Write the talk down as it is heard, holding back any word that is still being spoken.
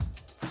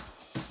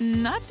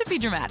Not to be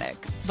dramatic,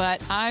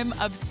 but I'm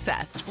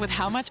obsessed with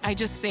how much I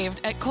just saved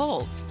at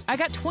Kohl's. I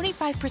got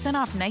 25%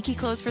 off Nike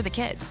clothes for the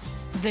kids,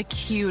 the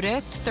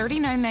cutest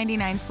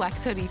 $39.99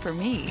 flex hoodie for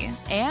me,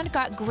 and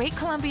got great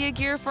Columbia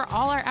gear for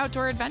all our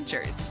outdoor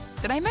adventures.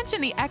 Did I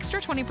mention the extra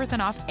 20%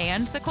 off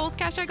and the Kohl's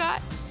cash I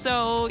got?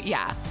 So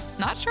yeah,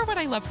 not sure what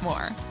I love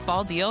more,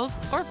 fall deals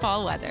or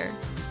fall weather.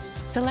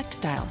 Select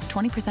styles,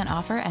 20%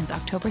 offer ends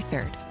October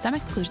 3rd. Some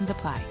exclusions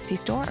apply. See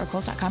store or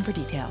kohls.com for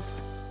details.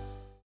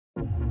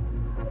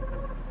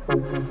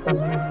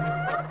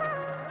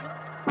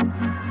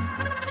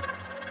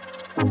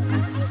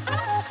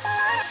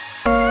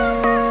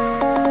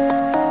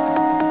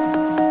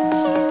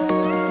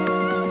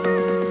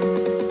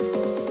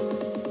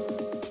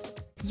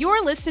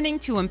 You're listening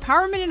to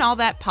Empowerment and All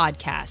That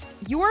podcast,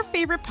 your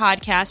favorite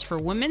podcast for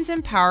women's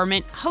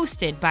empowerment,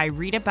 hosted by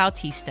Rita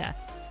Bautista.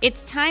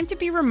 It's time to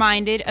be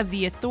reminded of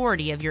the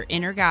authority of your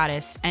inner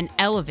goddess and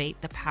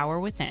elevate the power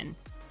within.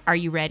 Are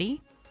you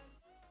ready?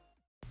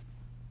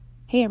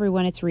 Hey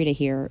everyone, it's Rita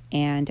here,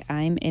 and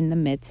I'm in the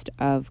midst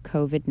of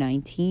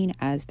COVID-19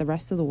 as the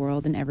rest of the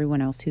world and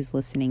everyone else who's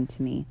listening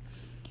to me.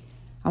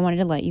 I wanted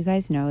to let you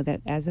guys know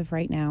that as of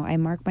right now, I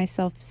mark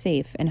myself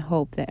safe and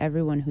hope that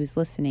everyone who's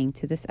listening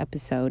to this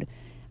episode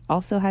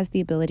also has the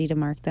ability to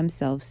mark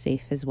themselves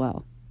safe as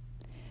well.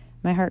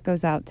 My heart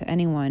goes out to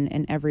anyone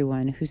and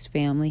everyone whose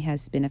family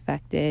has been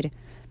affected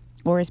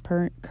or is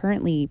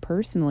currently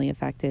personally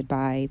affected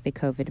by the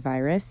COVID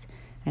virus.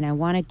 And I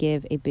want to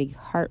give a big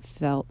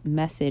heartfelt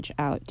message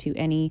out to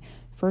any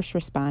first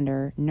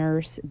responder,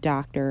 nurse,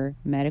 doctor,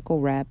 medical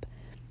rep,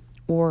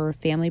 or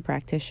family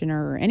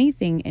practitioner, or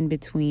anything in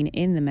between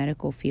in the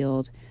medical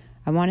field.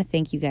 I want to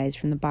thank you guys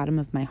from the bottom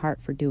of my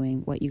heart for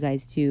doing what you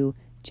guys do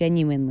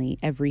genuinely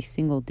every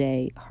single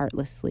day,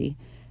 heartlessly,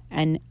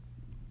 and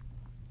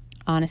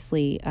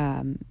honestly,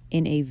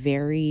 in a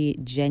very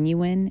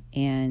genuine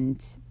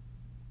and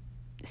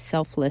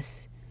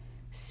selfless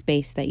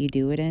space that you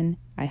do it in.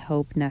 I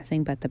hope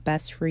nothing but the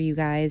best for you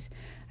guys,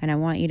 and I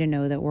want you to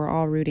know that we're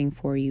all rooting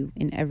for you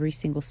in every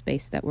single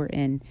space that we're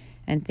in,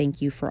 and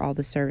thank you for all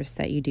the service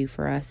that you do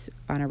for us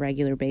on a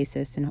regular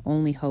basis, and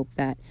only hope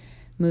that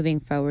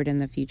moving forward in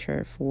the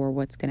future for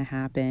what's going to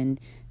happen,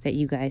 that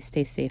you guys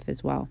stay safe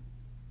as well.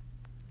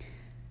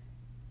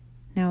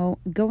 Now,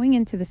 going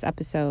into this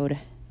episode,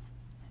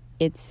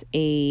 it's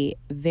a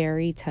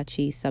very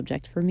touchy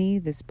subject for me.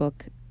 This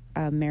book,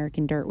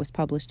 American Dirt, was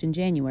published in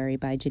January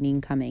by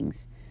Jeanine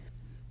Cummings.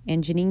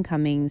 And Jeanine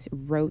Cummings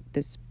wrote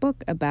this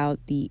book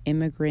about the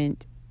illegal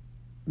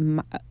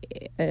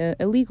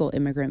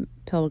immigrant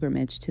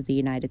pilgrimage to the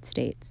United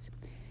States.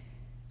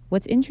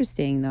 What's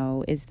interesting,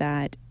 though, is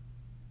that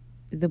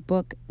the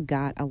book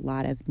got a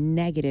lot of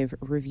negative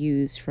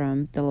reviews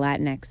from the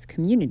Latinx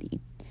community,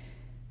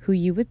 who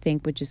you would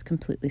think would just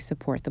completely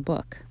support the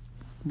book.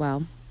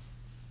 Well,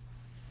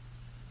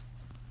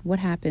 what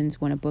happens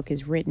when a book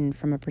is written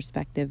from a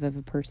perspective of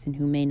a person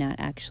who may not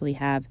actually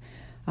have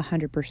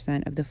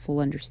 100% of the full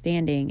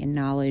understanding and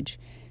knowledge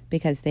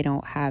because they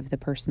don't have the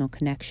personal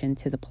connection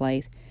to the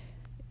place?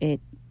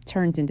 It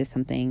turns into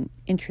something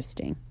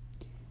interesting.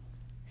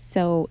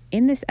 So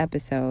in this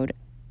episode,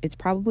 it's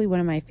probably one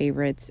of my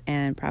favorites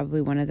and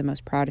probably one of the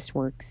most proudest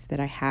works that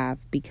I have,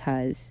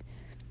 because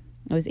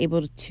I was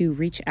able to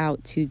reach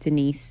out to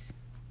Denise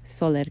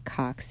Soler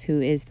Cox, who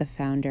is the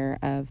founder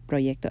of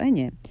Proyecto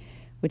Ñ,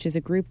 which is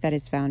a group that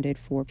is founded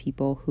for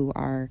people who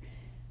are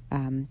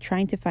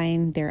trying to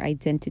find their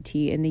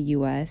identity in the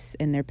U.S.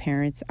 and their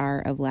parents are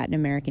of Latin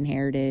American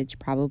heritage,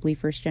 probably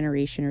first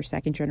generation or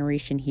second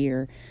generation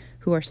here,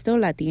 who are still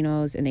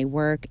Latinos, and they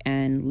work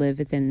and live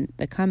within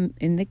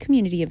in the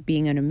community of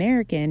being an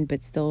American,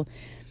 but still,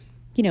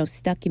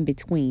 stuck in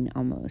between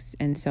almost.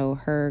 And so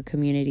her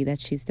community that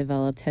she's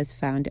developed has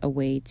found a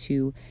way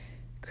to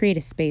create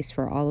a space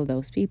for all of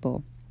those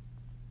people.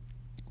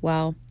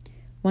 Well,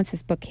 once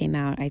this book came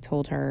out, I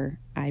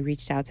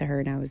reached out to her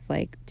and I was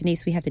like,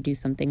 Denise, we have to do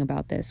something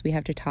about this. We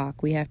have to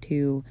talk. We have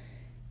to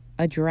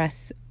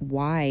address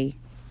why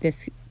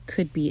this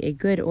could be a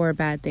good or a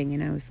bad thing.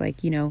 And I was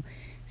like,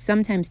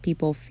 sometimes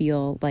people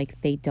feel like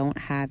they don't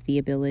have the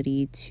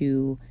ability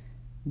to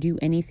do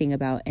anything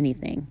about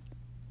anything.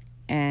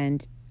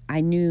 And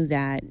I knew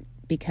that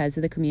because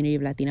of the community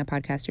of Latina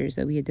podcasters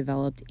that we had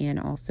developed, and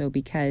also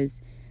because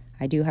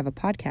I do have a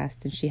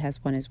podcast and she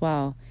has one as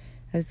well,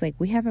 I was like,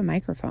 we have a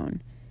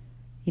microphone.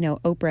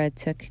 Oprah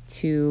took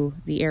to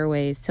the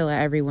airways to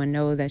let everyone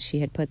know that she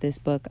had put this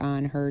book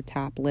on her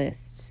top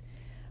lists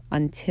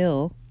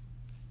until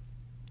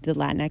the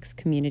Latinx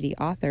community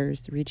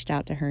authors reached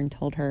out to her and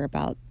told her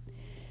about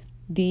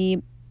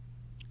the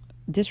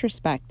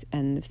disrespect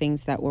and the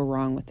things that were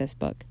wrong with this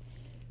book.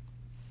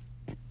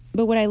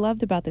 But what I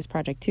loved about this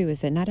project, too, is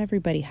that not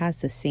everybody has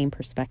the same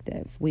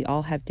perspective. We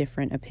all have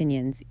different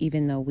opinions,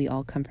 even though we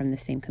all come from the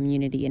same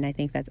community. And I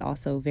think that's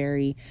also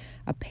very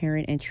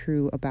apparent and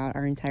true about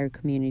our entire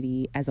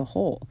community as a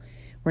whole.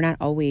 We're not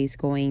always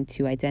going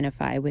to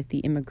identify with the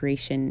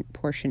immigration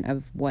portion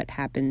of what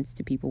happens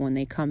to people when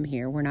they come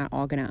here. We're not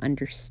all going to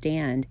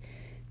understand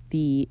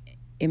the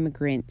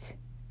immigrant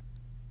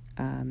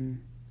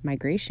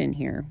migration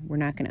here. We're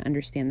not going to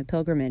understand the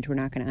pilgrimage. We're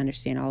not going to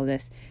understand all of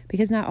this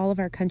because not all of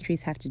our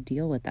countries have to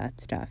deal with that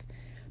stuff.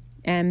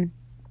 And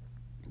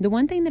the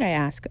one thing that I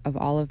ask of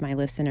all of my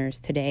listeners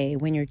today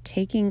when you're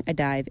taking a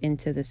dive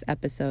into this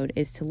episode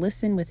is to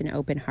listen with an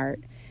open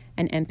heart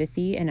and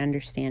empathy and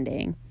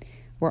understanding.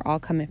 We're all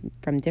coming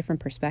from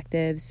different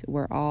perspectives.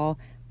 We're all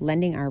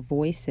lending our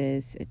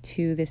voices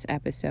to this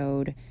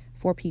episode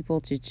for people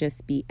to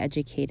just be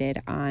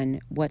educated on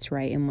what's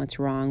right and what's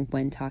wrong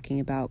when talking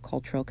about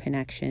cultural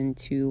connection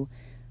to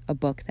a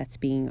book that's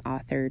being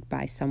authored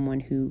by someone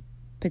who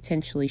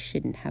potentially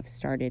shouldn't have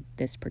started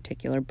this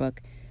particular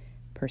book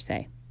per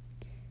se.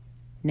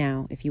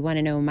 Now, if you want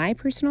to know my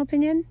personal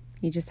opinion,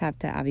 you just have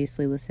to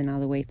obviously listen all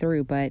the way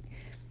through, but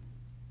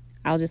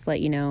I'll just let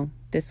you know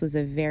this was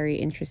a very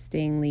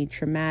interestingly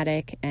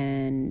traumatic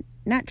and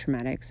not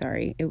traumatic,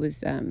 sorry. It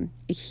was a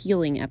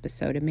healing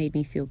episode. It made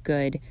me feel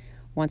good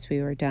once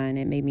we were done.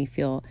 It made me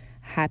feel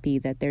happy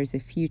that there's a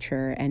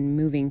future and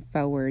moving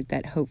forward,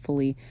 that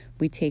hopefully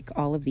we take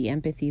all of the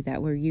empathy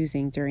that we're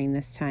using during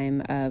this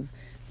time of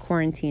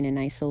quarantine and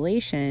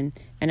isolation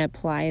and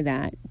apply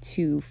that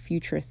to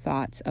future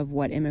thoughts of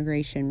what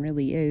immigration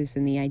really is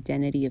and the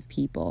identity of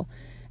people.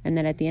 And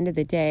that at the end of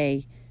the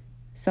day,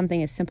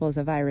 something as simple as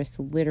a virus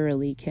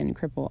literally can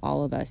cripple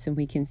all of us, and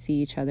we can see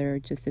each other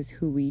just as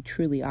who we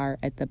truly are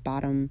at the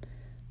bottom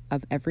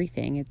of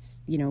everything.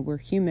 It's, we're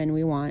human.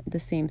 We want the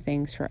same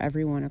things for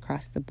everyone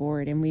across the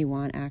board, and we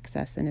want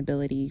access and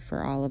ability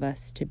for all of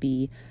us to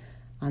be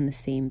on the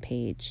same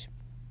page.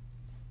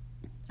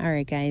 All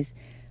right, guys,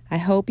 I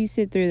hope you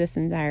sit through this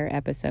entire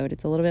episode.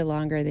 It's a little bit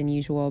longer than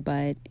usual,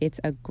 but it's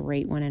a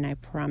great one, and I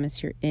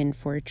promise you're in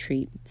for a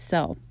treat.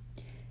 So,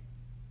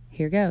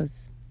 here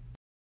goes.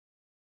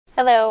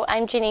 Hello,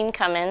 I'm Janine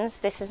Cummins.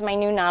 This is my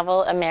new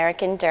novel,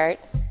 American Dirt.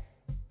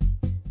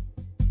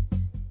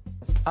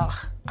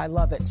 I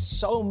love it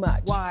so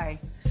much. Why?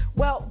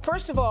 Well,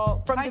 first of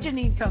all, Hi,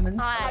 Janine Cummins.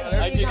 Hi.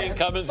 Hi, Janine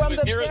Cummins,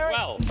 who's here as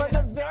well. From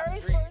the very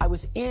first, I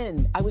was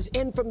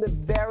in from the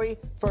very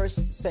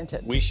first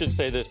sentence. We should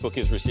say this book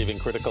is receiving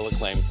critical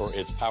acclaim for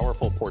its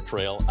powerful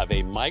portrayal of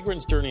a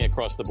migrant's journey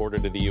across the border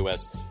to the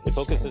U.S. It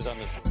focuses on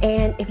this.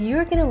 And if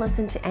you're going to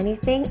listen to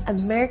anything,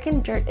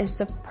 American Dirt is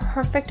the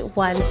perfect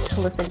one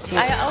to listen to.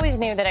 I always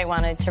knew that I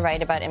wanted to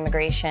write about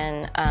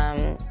immigration.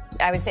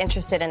 I was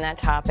interested in that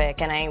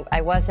topic, and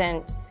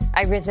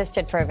I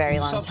resisted for a very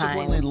long time.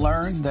 Subsequently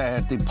learned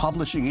that the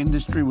publishing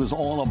industry was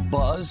all a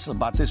buzz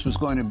about this was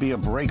going to be a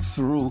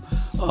breakthrough book.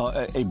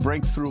 I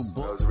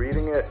was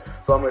reading it,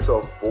 found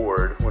myself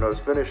bored. When I was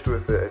finished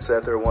with it, I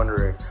sat there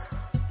wondering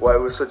why it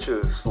was such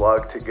a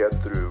slog to get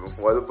through,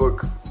 why the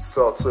book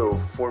felt so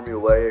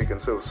formulaic and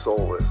so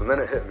soulless. And then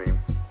it hit me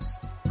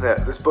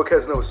that this book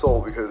has no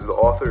soul because the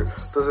author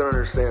doesn't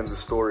understand the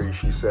story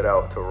she set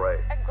out to write.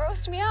 It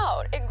grossed me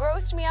out. It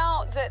grossed me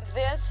out that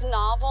this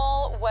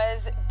novel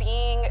was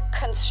being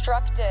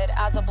constructed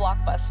as a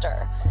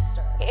blockbuster.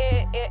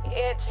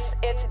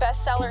 Its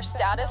bestseller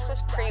status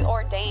was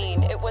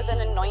preordained. It was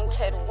an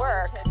anointed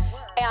work.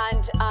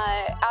 And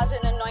as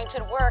an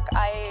anointed work,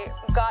 I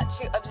got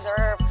to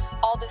observe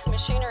all this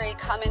machinery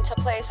come into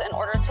place in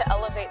order to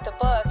elevate the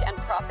book and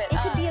prop it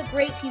up. It could be a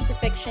great piece of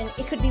fiction.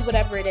 It could be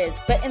whatever it is.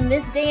 But in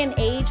this day and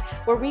age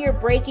where we are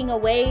breaking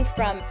away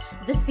from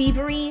the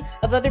thievery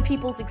of other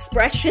people's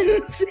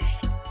expressions,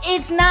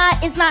 it's not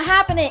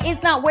happening.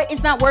 It's not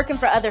working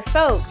for other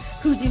folk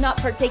who do not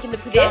partake in the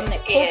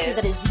predominant culture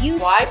that is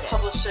used Why to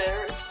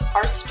Publishers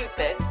Are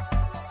Stupid,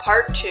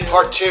 Part 2.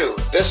 Part 2.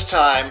 This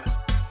time,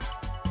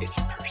 it's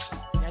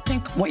personal. I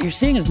think what you're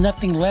seeing is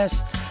nothing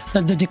less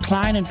than the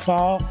decline and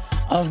fall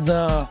of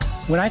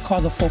what I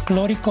call the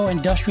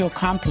folklorico-industrial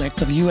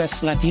complex of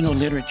U.S. Latino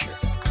literature.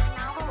 A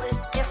novel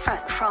is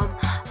different from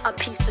a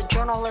piece of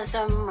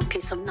journalism, a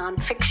piece of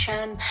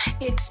nonfiction.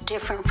 It's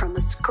different from a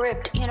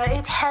script.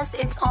 It has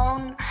its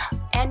own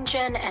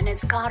engine and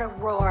it's got a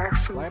roar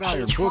from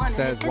page one. Book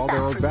says while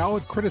there are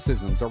valid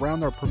criticisms around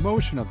their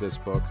promotion of this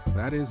book,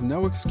 that is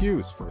no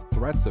excuse for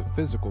threats of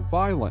physical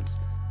violence.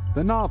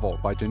 The novel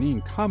by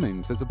Janine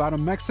Cummins is about a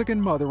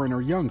Mexican mother and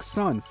her young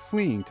son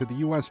fleeing to the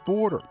U.S.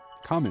 border.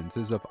 Cummins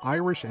is of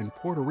Irish and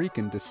Puerto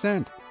Rican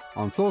descent.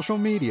 On social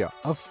media,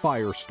 a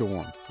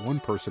firestorm.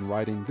 One person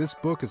writing, "This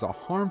book is a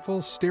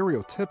harmful,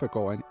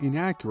 stereotypical, and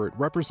inaccurate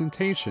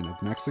representation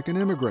of Mexican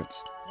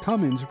immigrants."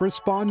 Cummins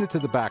responded to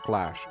the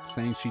backlash,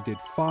 saying she did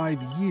 5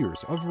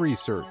 years of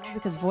research.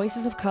 Because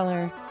voices of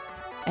color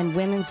and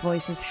women's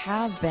voices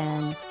have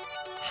been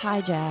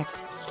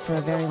hijacked for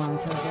a very long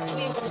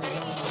time.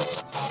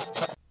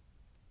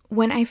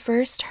 When I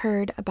first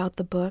heard about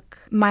the book,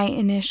 my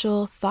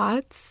initial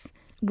thoughts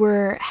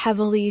were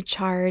heavily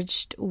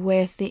charged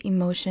with the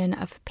emotion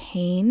of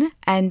pain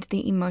and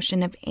the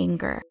emotion of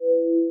anger.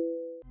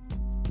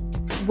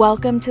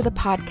 Welcome to the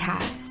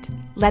podcast,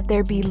 Let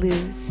There Be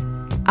Luz.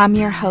 I'm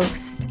your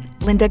host,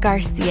 Linda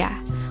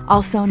Garcia,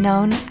 also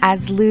known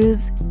as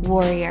Luz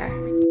Warrior.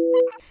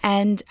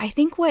 And I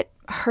think what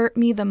hurt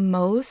me the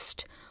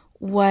most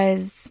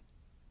was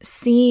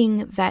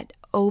seeing that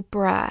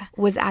Oprah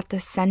was at the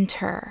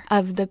center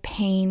of the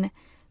pain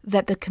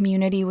that the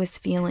community was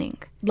feeling.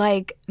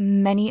 Like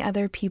many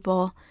other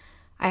people,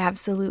 I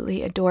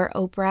absolutely adore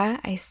Oprah.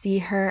 I see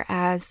her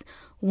as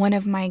one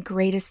of my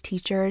greatest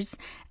teachers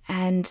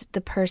and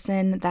the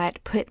person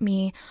that put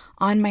me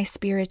on my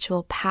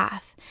spiritual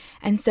path.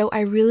 And so I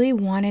really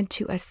wanted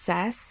to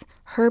assess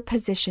her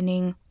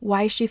positioning,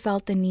 why she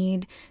felt the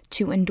need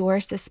to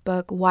endorse this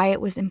book, why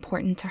it was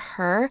important to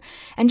her,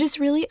 and just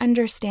really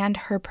understand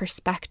her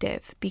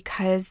perspective,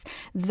 because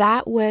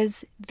that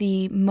was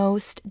the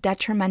most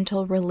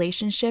detrimental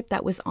relationship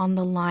that was on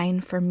the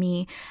line for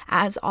me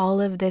as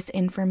all of this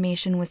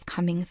information was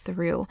coming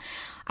through.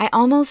 I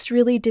almost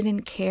really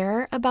didn't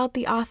care about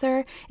the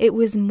author. It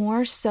was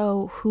more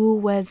so who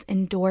was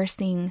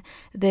endorsing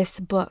this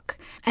book.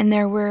 And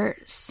there were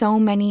so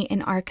many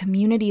in our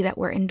community that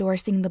were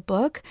endorsing the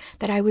book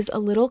that I was a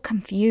little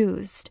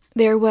confused.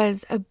 There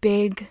was a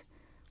big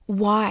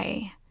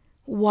why.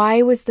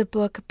 Why was the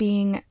book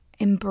being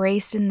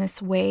embraced in this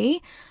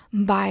way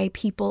by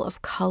people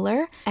of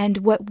color? And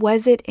what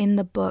was it in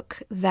the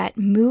book that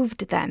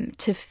moved them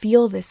to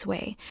feel this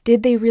way?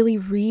 Did they really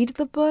read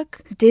the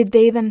book? Did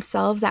they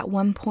themselves at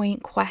one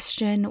point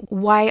question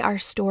why our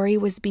story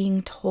was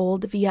being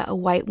told via a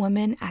white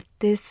woman at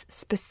this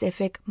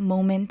specific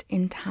moment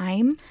in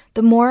time?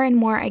 The more and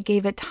more I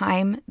gave it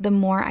time, the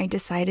more I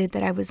decided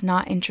that I was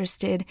not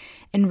interested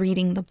in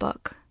reading the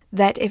book.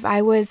 That if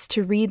I was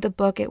to read the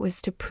book, it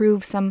was to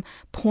prove some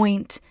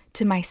point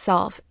to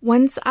myself.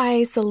 Once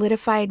I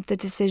solidified the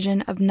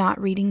decision of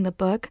not reading the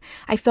book,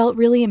 I felt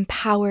really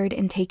empowered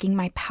in taking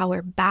my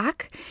power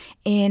back,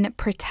 in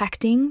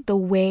protecting the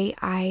way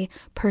I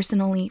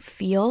personally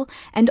feel,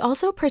 and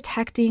also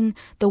protecting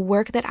the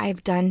work that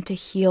I've done to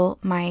heal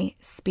my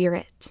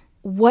spirit.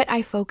 What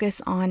I focus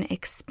on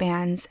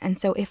expands. And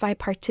so if I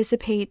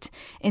participate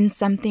in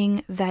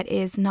something that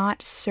is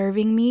not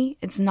serving me,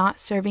 it's not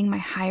serving my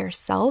higher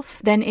self,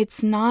 then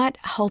it's not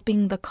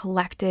helping the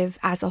collective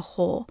as a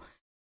whole.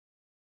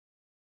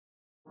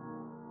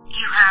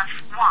 You have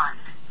one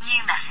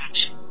new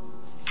message.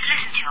 To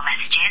listen to your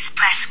messages,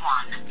 press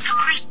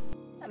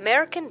 1. For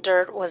American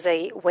Dirt was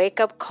a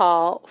wake-up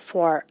call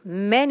for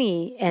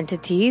many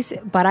entities,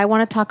 but I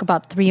want to talk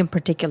about 3 in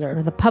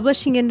particular: the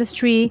publishing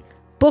industry,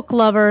 book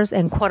lovers,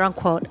 and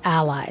quote-unquote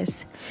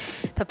allies.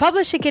 The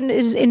publishing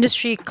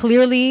industry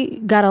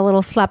clearly got a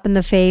little slap in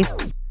the face.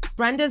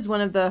 Brenda's one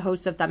of the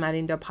hosts of the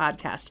Tamarindo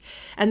podcast.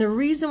 And the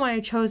reason why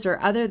I chose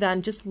her, other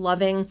than just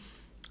loving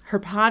her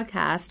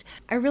podcast,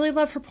 I really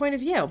love her point of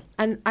view.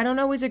 And I don't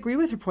always agree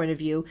with her point of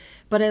view,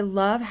 but I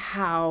love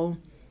how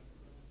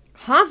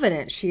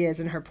confident she is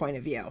in her point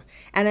of view.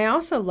 And I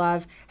also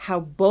love how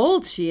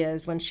bold she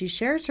is when she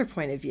shares her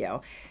point of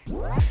view.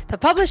 The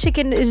publishing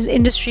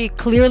industry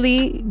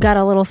clearly got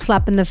a little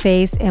slap in the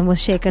face and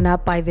was shaken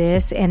up by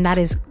this. And that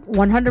is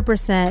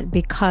 100%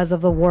 because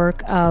of the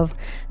work of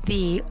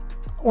the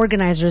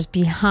organizers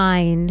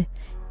behind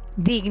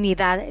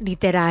Dignidad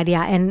Literaria,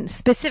 and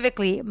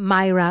specifically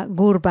Mayra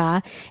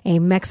Gurba, a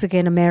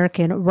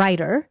Mexican-American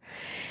writer.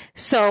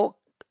 So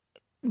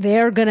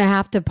they're going to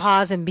have to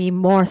pause and be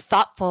more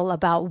thoughtful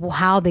about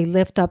how they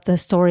lift up the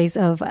stories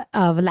of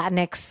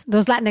Latinx,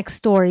 those Latinx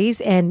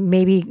stories, and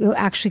maybe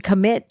actually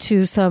commit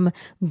to some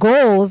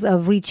goals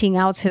of reaching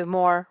out to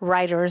more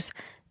writers.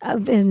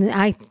 In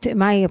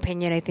my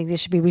opinion, I think they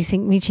should be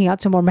reaching out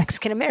to more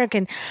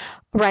Mexican-American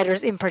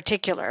writers in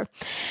particular.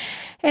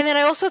 And then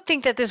I also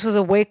think that this was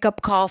a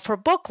wake-up call for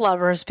book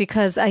lovers,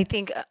 because I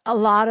think a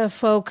lot of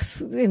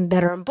folks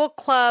that are in book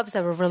clubs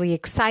that were really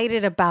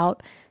excited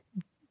about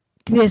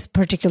this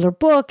particular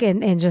book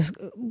and just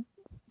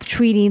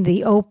treating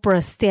the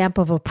Oprah stamp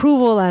of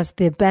approval as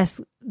the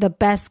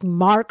best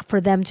mark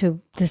for them to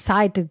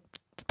decide to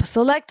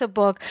select a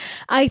book,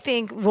 I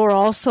think we're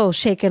also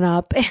shaken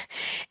up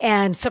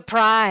and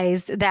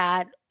surprised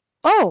that,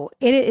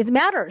 it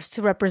matters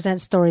to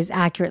represent stories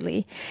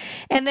accurately.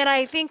 And then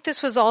I think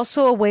this was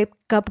also a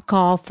wake-up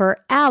call for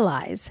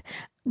allies.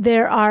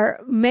 There are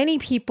many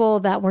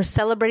people that were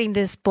celebrating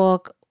this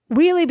book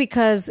really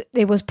because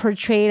it was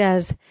portrayed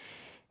as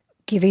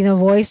giving a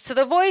voice to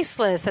the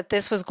voiceless, that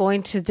this was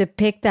going to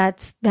depict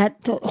that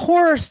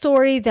horror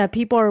story that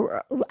people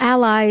are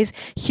allies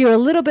hear a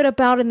little bit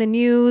about in the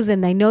news,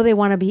 and they know they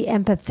want to be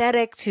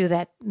empathetic to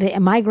the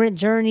migrant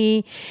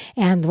journey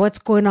and what's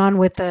going on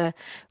with the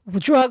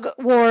drug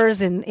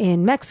wars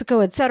in Mexico,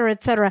 et cetera,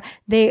 et cetera.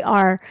 They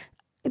are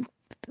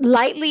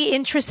lightly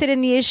interested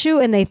in the issue,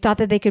 and they thought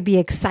that they could be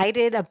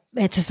excited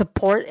to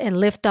support and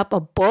lift up a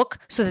book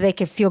so that they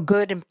could feel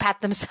good and pat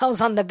themselves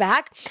on the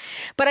back.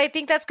 But I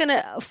think that's going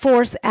to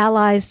force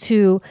allies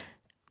to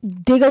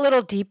dig a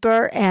little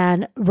deeper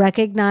and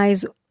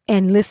recognize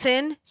and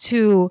listen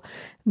to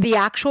the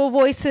actual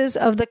voices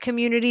of the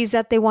communities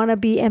that they want to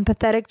be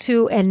empathetic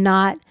to, and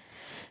not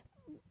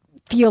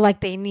feel like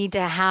they need to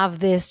have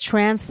this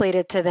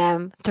translated to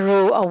them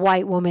through a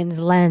white woman's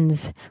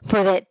lens for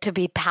it to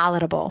be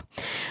palatable.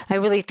 I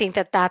really think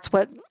that that's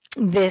what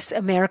this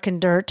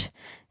American Dirt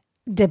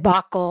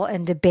debacle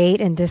and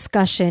debate and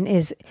discussion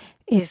is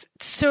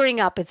stirring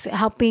up. It's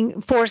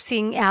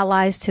forcing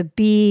allies to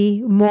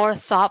be more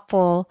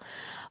thoughtful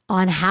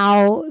on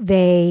how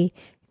they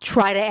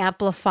try to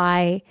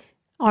amplify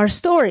our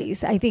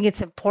stories. I think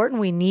it's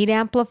important. We need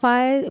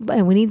amplified,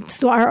 and we need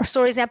our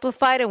stories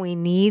amplified, and we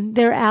need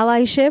their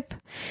allyship.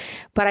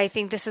 But I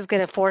think this is going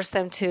to force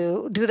them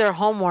to do their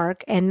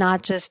homework and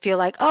not just feel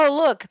like, oh,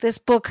 look, this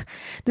book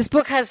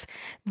has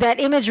that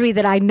imagery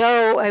that I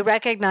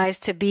recognize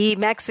to be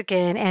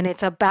Mexican, and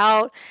it's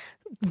about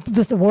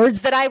the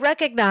words that I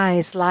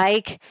recognize,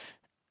 like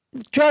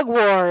drug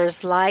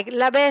wars, like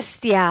La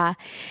Bestia.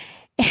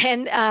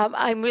 And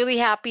I'm really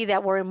happy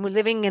that we're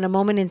living in a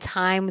moment in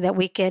time that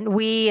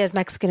we as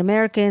Mexican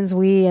Americans,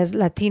 we as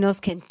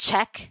Latinos can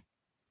check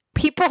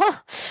people.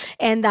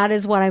 And that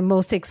is what I'm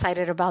most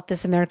excited about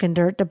this American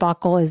Dirt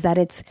debacle, is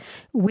that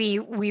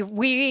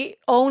we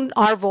own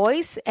our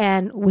voice,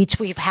 and which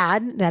we've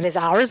had, that is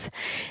ours,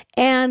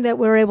 and that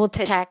we're able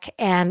to check.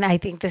 And I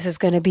think this is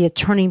going to be a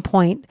turning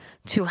point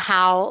to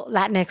how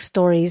Latinx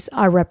stories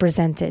are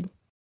represented.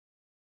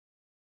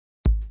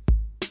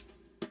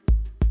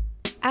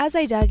 As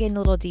I dug in a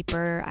little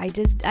deeper, I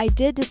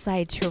did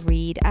decide to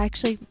read.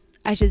 Actually,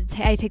 I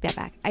take that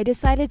back. I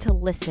decided to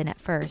listen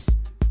at first.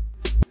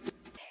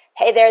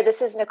 Hey there,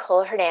 this is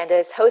Nicole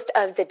Hernandez, host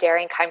of the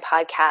Daring Kind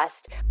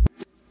podcast.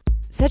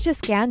 Such a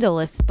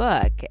scandalous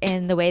book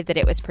in the way that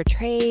it was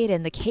portrayed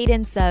and the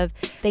cadence of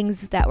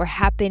things that were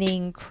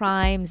happening,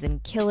 crimes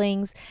and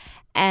killings,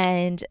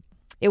 and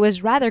it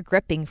was rather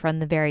gripping from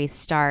the very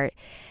start.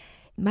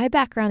 My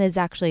background is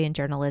actually in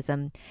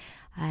journalism.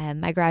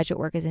 My graduate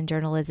work is in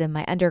journalism.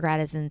 My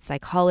undergrad is in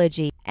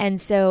psychology. And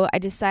so I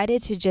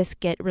decided to just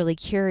get really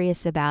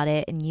curious about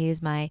it and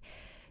use my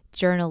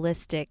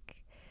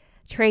journalistic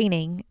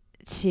training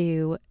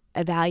to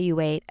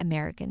evaluate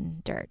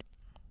American Dirt.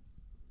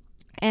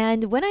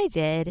 And when I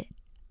did,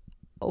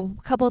 a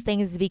couple of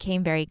things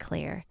became very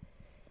clear.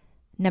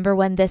 Number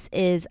one, this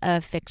is a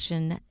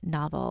fiction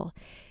novel.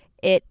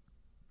 It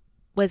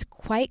was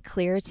quite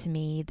clear to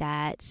me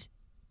that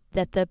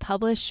the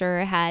publisher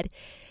had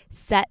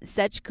set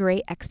such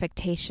great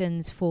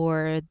expectations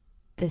for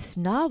this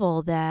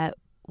novel that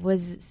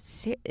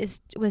was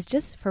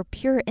just for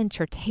pure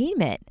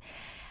entertainment.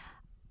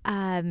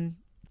 And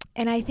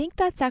I think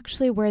that's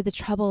actually where the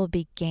trouble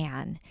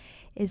began,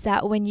 is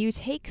that when you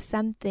take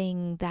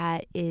something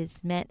that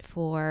is meant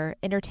for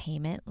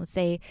entertainment, let's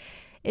say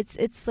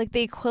it's like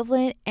the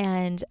equivalent,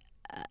 and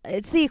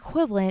it's the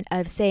equivalent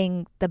of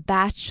saying The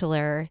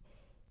Bachelor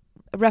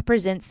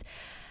represents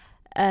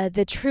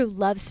the true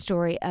love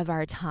story of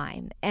our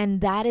time. And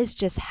that is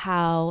just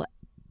how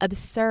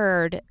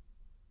absurd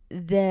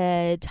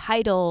the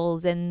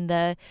titles and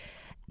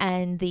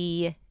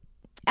the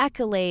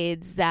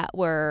accolades that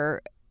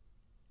were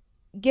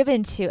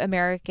given to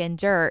American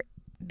Dirt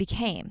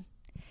became.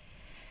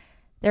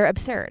 They're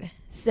absurd.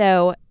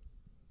 So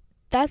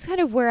that's kind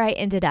of where I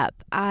ended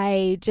up.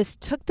 I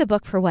just took the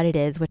book for what it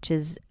is, which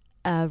is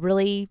a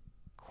really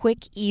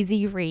quick,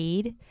 easy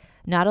read.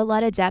 Not a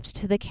lot of depth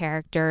to the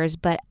characters,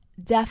 but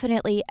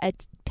definitely a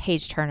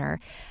page turner.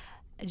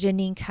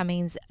 Jeanine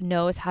Cummings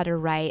knows how to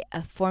write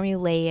a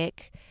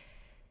formulaic,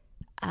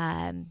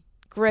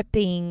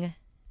 gripping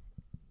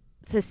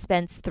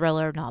suspense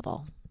thriller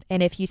novel.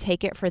 And if you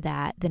take it for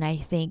that, then I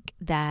think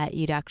that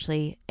you'd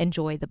actually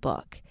enjoy the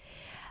book.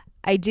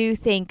 I do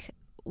think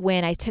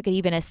when I took it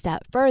even a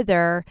step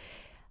further,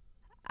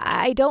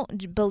 I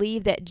don't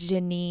believe that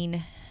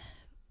Jeanine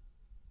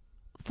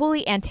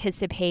fully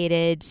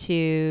anticipated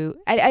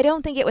I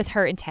don't think it was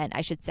her intent,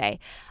 I should say.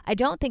 I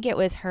don't think it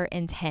was her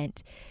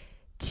intent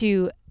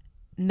to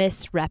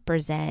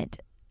misrepresent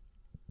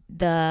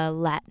the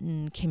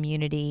Latin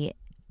community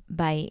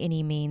by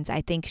any means.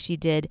 I think she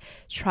did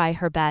try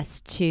her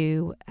best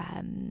to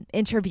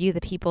interview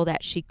the people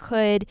that she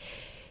could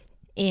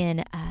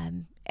and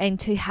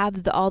to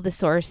have all the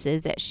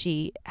sources that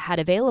she had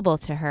available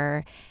to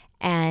her.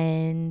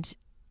 And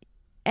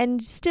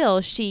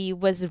still, she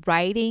was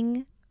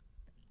writing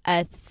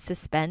a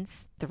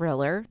suspense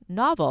thriller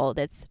novel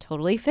that's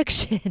totally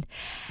fiction.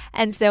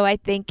 And so I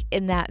think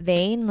in that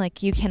vein,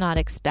 like, you cannot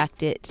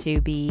expect it to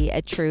be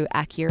a true,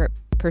 accurate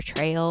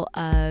portrayal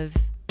of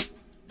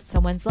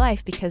someone's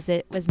life because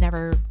it was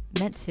never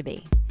meant to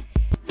be.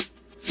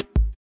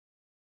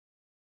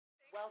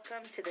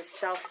 Welcome to the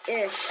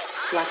Self-ish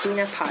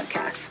Latina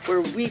podcast,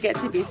 where we get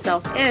to be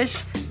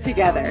self-ish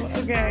together.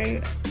 Okay,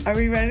 are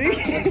we ready?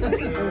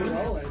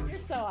 You're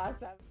so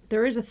awesome.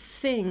 There is a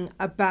thing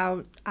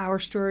about our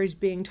stories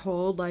being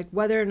told, like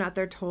whether or not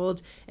they're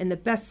told in the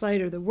best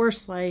light or the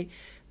worst light.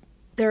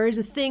 There is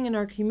a thing in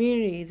our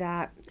community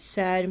that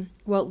said,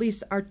 well, at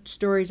least our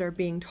stories are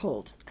being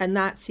told. And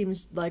that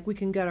seems like we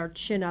can get our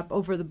chin up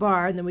over the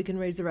bar and then we can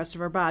raise the rest of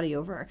our body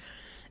over.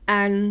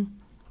 And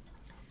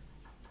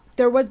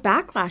there was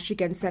backlash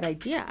against that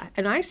idea.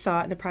 And I saw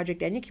it in the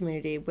Project Enya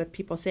community with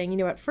people saying,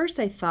 at first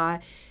I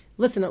thought,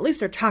 listen, at least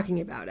they're talking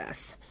about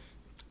us.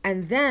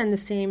 And then the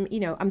same,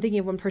 I'm thinking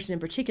of one person in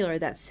particular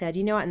that said,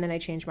 and then I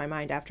changed my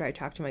mind after I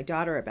talked to my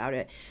daughter about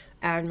it.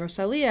 And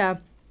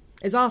Rosalia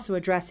is also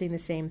addressing the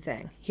same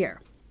thing here.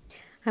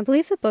 I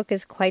believe the book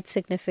is quite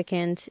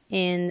significant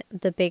in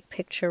the big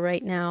picture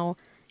right now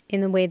in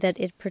the way that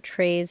it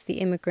portrays the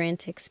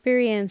immigrant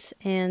experience,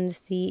 and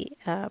the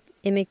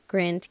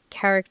immigrant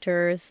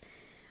characters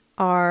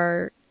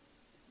are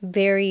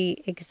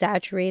very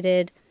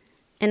exaggerated.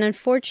 And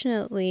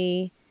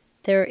unfortunately,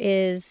 there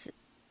is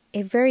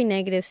a very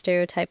negative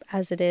stereotype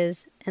as it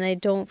is, and I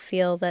don't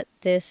feel that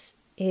this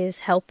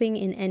is helping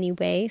in any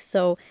way.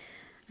 So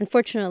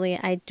unfortunately,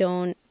 I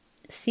don't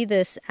see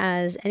this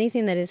as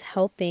anything that is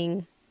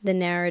helping the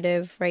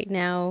narrative right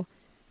now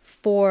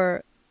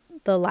for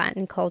the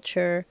Latin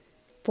culture,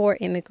 for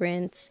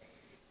immigrants,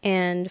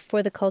 and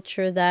for the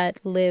culture that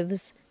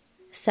lives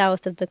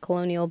south of the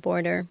colonial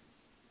border.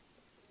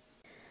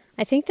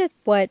 I think that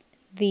what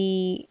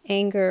the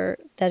anger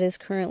that is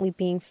currently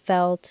being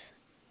felt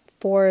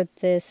for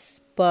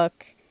this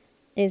book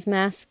is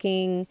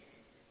masking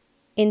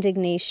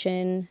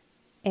indignation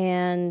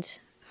and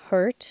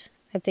hurt.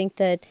 I think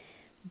that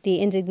the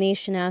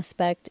indignation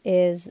aspect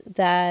is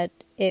that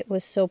it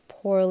was so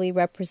poorly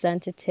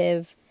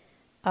representative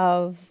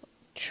of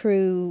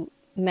true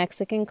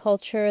Mexican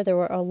culture. There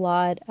were a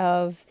lot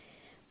of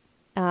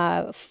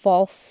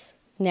false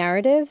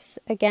narratives.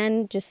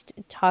 Again, just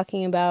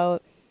talking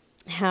about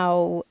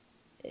how,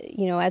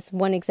 as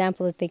one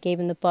example that they gave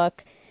in the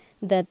book,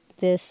 that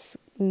this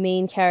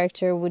main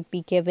character would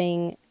be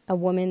giving a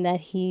woman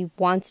that he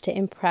wants to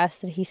impress,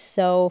 that he's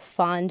so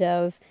fond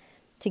of,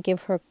 to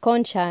give her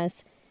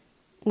conchas,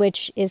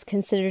 which is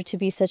considered to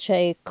be such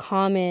a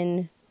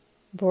common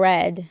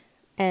bread,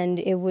 and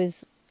it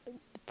was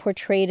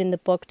portrayed in the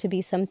book to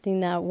be something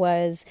that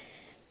was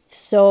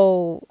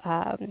so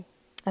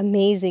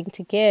amazing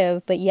to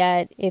give, but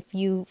yet if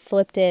you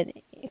flipped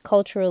it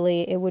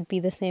culturally, it would be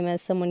the same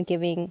as someone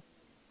giving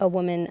a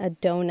woman a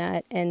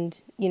donut,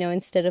 and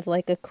instead of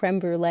like a creme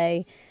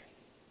brulee.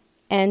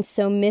 And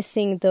so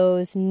missing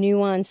those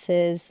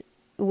nuances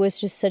was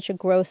just such a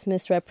gross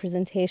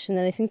misrepresentation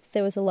that I think that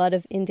there was a lot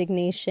of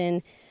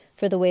indignation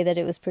for the way that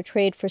it was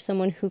portrayed. For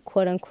someone who,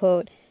 quote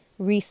unquote,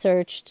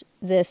 researched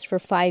this for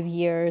 5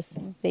 years,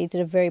 they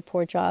did a very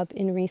poor job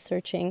in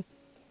researching.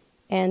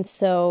 And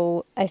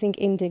so I think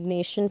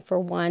indignation for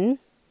one,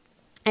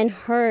 and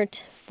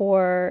hurt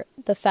for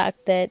the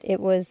fact that it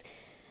was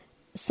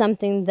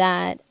something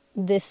that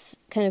this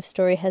kind of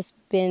story has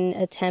been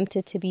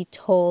attempted to be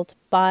told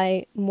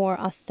by more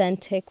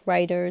authentic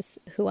writers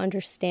who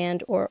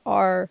understand or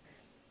are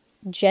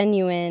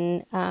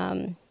genuinely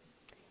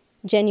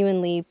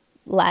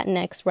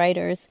Latinx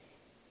writers.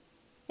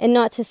 And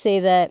not to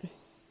say that,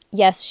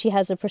 yes, she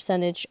has a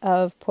percentage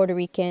of Puerto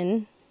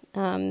Rican,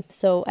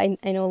 so I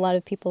know a lot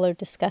of people are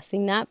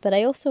discussing that, but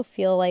I also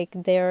feel like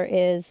there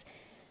is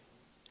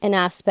an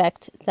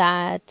aspect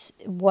that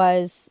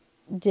was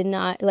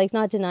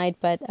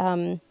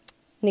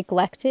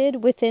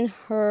neglected within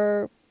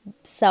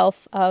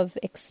herself of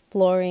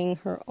exploring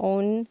her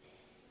own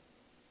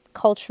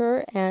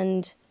culture,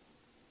 and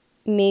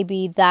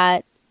maybe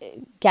that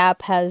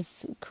gap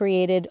has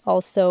created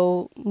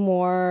also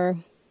more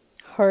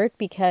hurt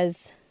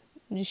because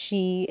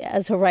she,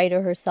 as a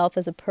writer herself,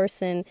 as a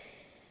person,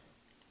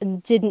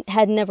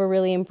 had never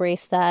really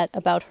embraced that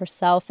about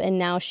herself, and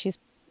now she's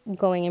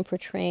going and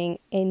portraying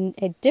in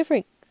a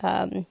different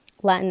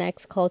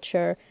Latinx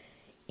culture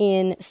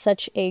in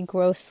such a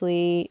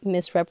grossly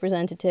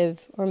misrepresented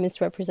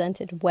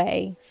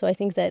way. So I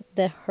think that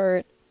the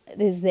hurt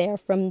is there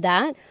from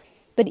that,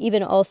 but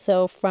even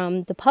also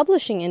from the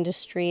publishing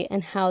industry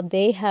and how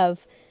they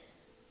have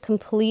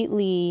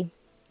completely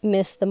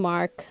missed the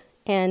mark,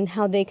 and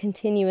how they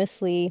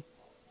continuously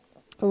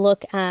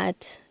look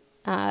at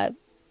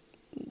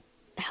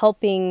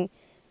helping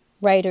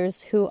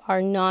writers who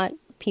are not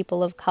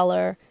people of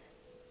color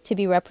to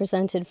be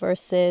represented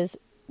versus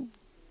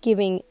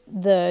giving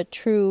the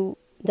true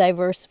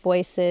diverse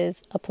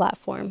voices a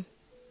platform.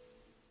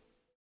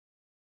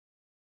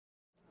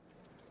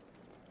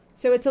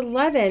 So it's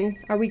 11.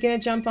 Are we going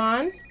to jump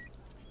on?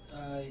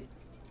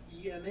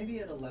 Yeah, maybe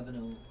at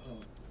 11:00. Oh,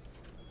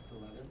 it's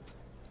 11.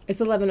 It's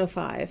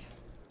 11:05.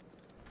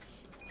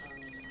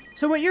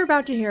 So what you're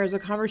about to hear is a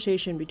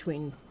conversation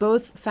between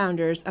both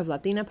founders of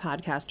Latina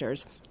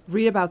Podcasters,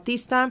 Rita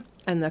Bautista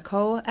and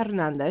Nicole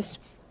Hernandez,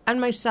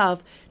 and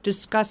myself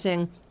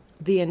discussing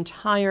the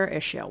entire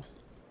issue.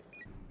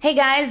 Hey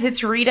guys,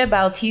 it's Rita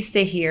Bautista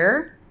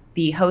here,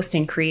 the host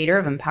and creator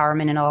of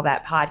Empowerment and All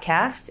That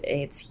podcast.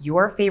 It's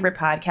your favorite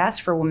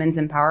podcast for women's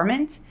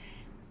empowerment.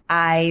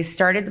 I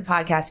started the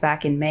podcast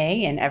back in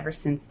May, and ever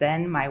since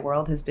then, my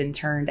world has been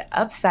turned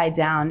upside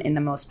down in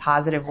the most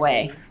positive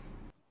way.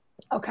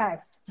 Okay.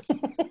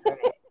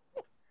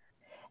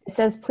 It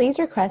says, please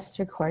request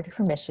record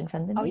permission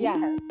from the meeting. Oh, yeah.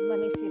 Let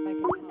me see if I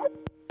can help.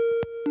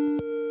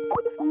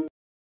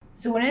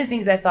 So one of the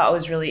things I thought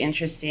was really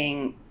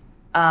interesting,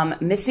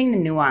 missing the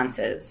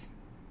nuances.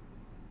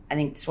 I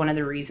think it's one of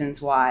the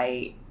reasons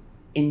why,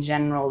 in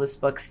general, this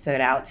book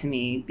stood out to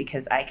me,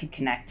 because I could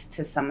connect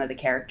to some of the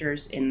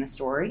characters in the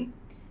story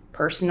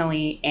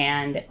personally,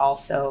 and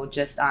also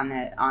just on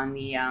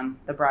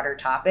the broader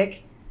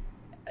topic.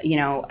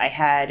 I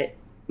had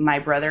my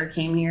brother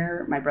came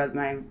here.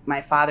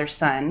 My father's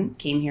son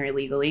came here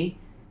illegally.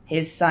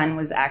 His son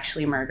was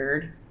actually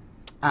murdered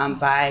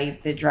by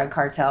the drug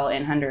cartel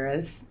in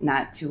Honduras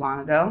not too long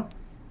ago.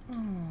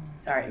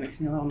 Sorry, it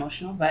makes me a little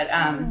emotional, but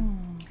I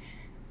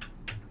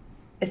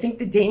think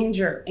the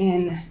danger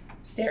in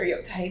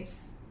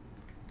stereotypes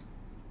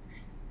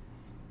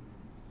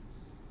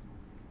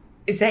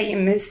is that you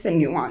miss the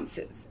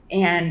nuances.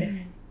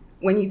 And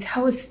when you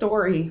tell a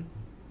story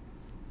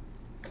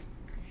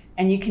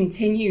and you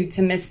continue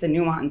to miss the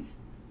nuance,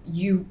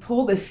 you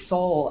pull the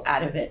soul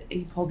out of it,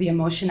 you pull the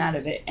emotion out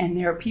of it. And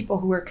there are people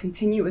who are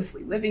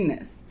continuously living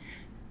this.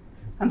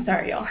 I'm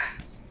sorry, y'all.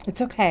 It's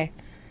okay.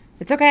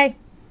 It's okay.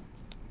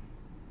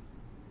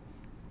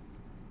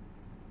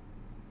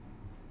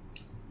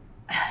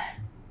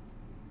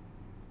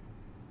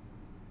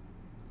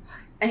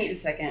 I need a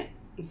second.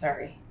 I'm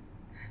sorry.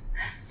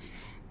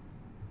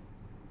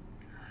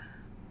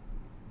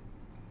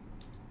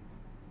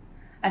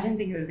 I didn't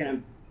think it was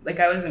gonna, like,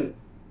 I wasn't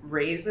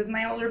raised with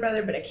my older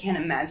brother, but I can't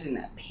imagine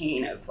that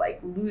pain of like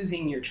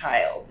losing your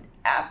child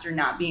after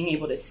not being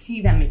able to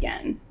see them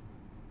again.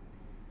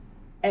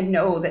 And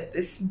know that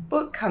this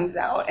book comes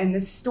out and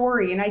this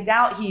story, and I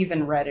doubt he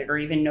even read it or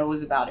even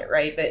knows about it,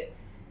 right? But,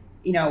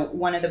 you know,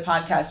 one of the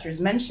podcasters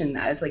mentioned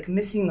that it's like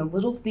missing the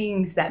little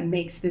things that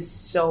makes this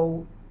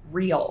so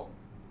real.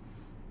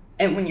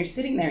 And when you're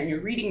sitting there and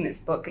you're reading this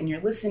book and you're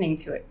listening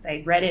to it,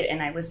 I read it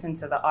and I listened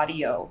to the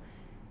audio,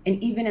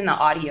 and even in the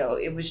audio,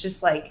 it was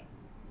just like,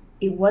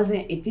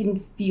 it didn't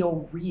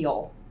feel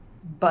real,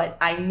 but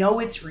I know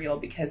it's real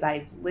because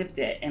I've lived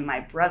it, and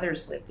my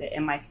brother's lived it,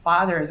 and my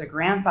father as a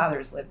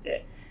grandfather's lived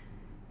it.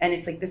 And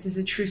it's like, this is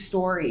a true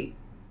story.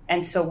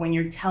 And so when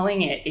you're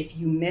telling it, if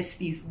you miss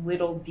these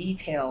little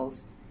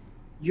details,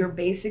 you're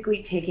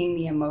basically taking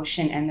the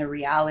emotion and the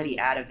reality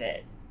out of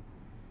it.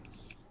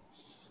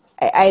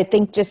 I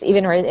think just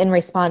even in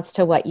response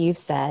to what you've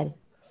said,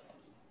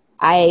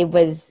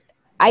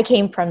 I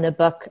came from the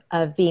book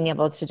of being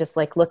able to just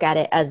like look at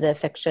it as a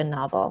fiction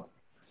novel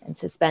and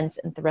suspense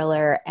and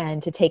thriller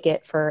and to take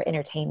it for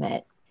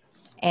entertainment.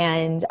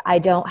 And I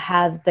don't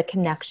have the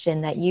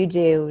connection that you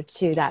do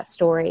to that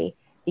story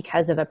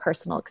because of a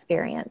personal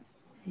experience.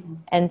 Mm-hmm.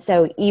 And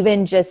so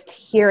even just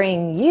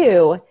hearing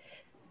you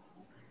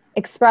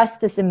express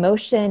this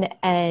emotion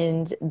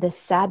and this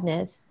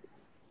sadness,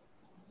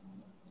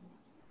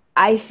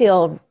 I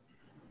feel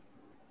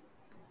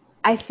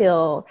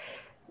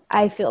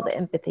the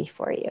empathy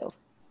for you.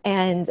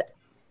 And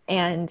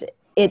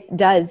it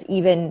does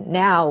even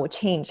now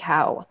change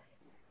how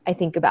I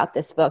think about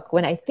this book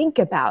when I think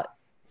about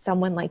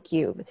someone like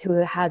you who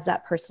has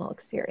that personal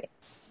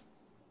experience.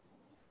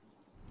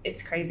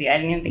 It's crazy. I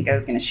didn't even think I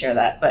was going to share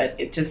that, but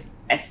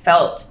I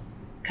felt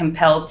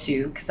compelled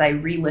to, because I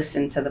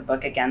re-listened to the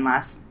book again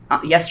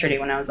yesterday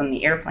when I was on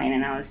the airplane,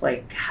 and I was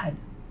like, God.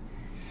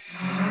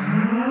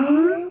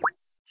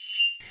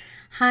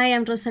 Hi,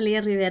 I'm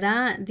Rosalia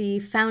Rivera, the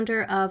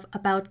founder of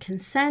About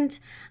Consent.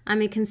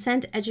 I'm a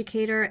consent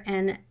educator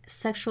and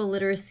sexual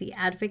literacy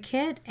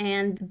advocate,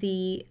 and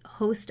the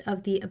host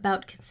of the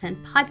About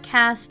Consent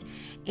podcast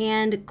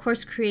and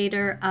course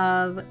creator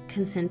of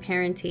Consent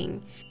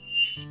Parenting.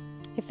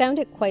 I found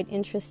it quite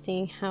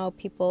interesting how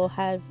people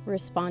have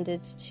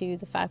responded to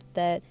the fact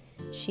that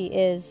she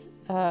is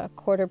a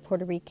quarter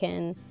Puerto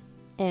Rican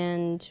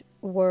and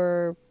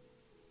were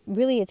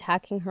really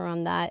attacking her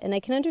on that. And I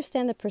can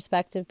understand the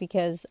perspective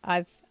because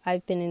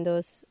I've been in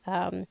those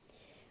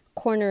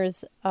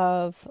corners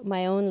of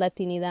my own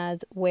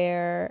Latinidad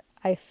where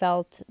I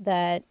felt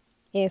that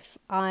if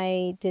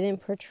I didn't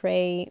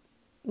portray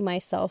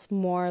myself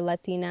more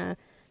Latina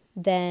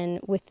than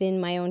within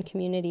my own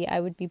community, I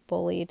would be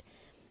bullied.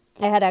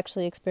 I had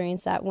actually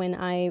experienced that when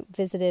I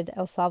visited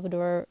El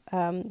Salvador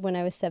when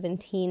I was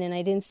 17, and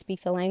I didn't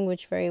speak the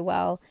language very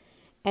well.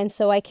 And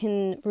so I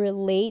can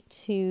relate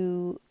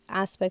to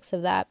aspects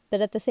of that.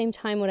 But at the same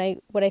time,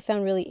 what I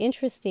found really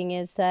interesting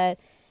is that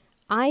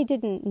I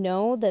didn't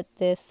know that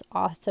this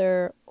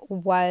author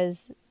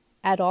was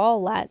at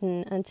all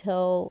Latin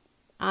until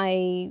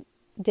I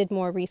did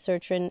more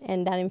research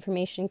and that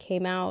information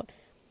came out.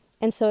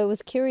 And so it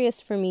was curious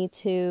for me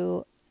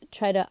to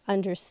try to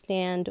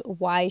understand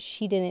why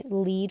she didn't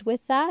lead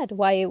with that,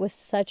 why it was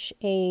such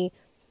a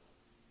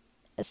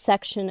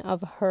section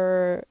of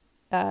her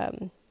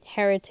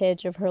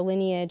heritage, of her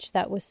lineage,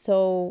 that was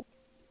so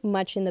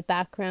much in the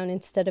background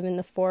instead of in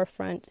the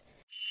forefront.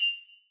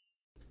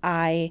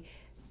 I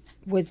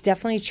was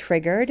definitely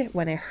triggered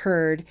when I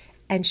heard,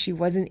 and she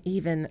wasn't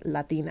even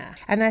Latina.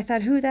 And I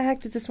thought, who the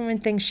heck does this woman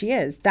think she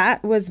is?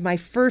 That was my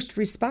first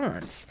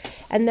response.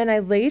 And then I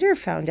later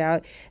found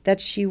out that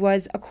she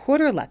was a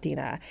quarter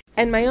Latina.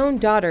 And my own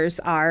daughters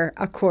are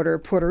a quarter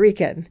Puerto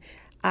Rican.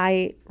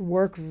 I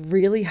work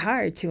really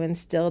hard to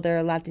instill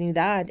their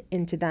Latinidad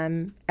into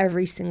them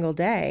every single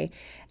day.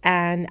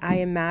 And I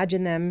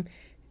imagine them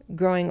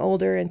growing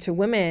older into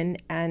women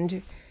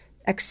and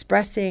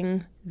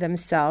expressing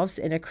themselves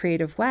in a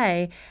creative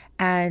way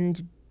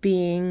and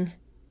being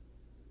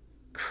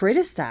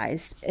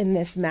criticized in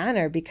this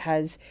manner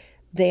because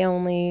they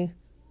only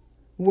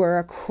were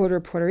a quarter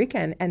Puerto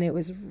Rican. And it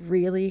was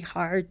really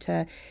hard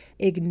to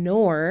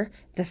ignore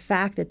the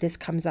fact that this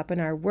comes up in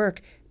our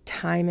work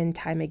time and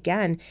time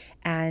again.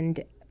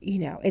 And, you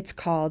know, it's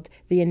called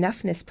the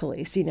enoughness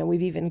police. You know,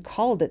 we've even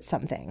called it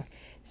something.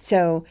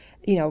 So,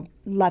 you know,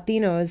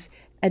 Latinos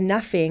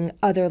enoughing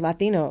other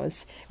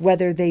Latinos,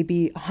 whether they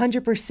be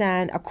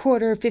 100%, a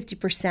quarter,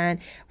 50%.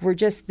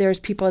 There's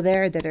people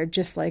there that are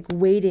just like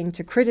waiting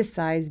to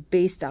criticize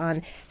based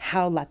on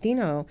how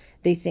Latino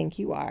they think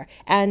you are.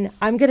 And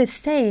I'm going to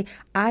say,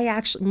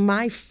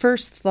 my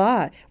first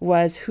thought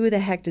was, who the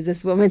heck does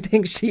this woman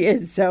think she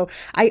is? So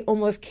I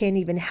almost can't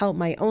even help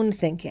my own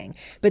thinking.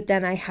 But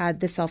then I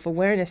had the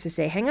self-awareness to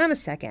say, hang on a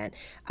second.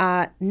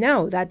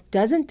 No, that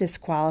doesn't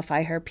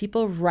disqualify her.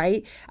 People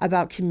write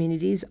about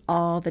communities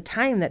all the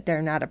time that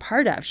they're not a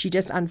part of. She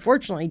just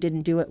unfortunately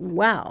didn't do it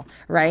well,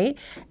 right?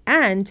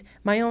 And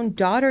my own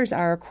daughters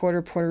are a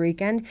quarter Puerto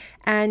Rican,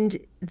 and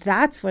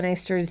that's when I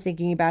started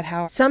thinking about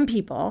how some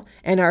people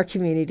in our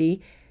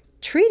community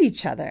treat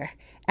each other.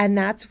 And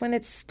that's when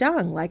it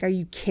stung. Like, are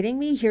you kidding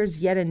me? Here's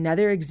yet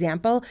another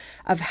example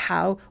of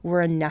how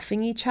we're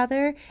enoughing each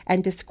other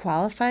and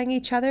disqualifying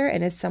each other.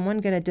 And is someone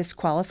going to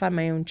disqualify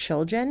my own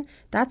children?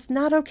 That's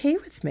not okay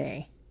with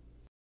me.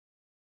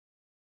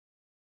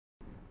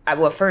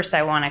 Well, first,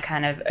 I want to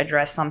kind of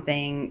address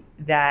something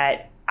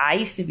that I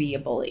used to be a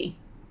bully.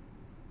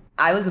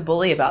 I was a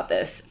bully about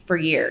this for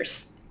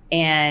years.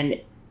 And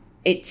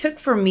it took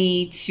for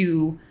me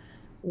to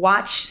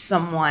watch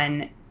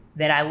someone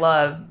that I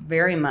love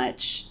very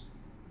much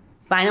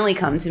finally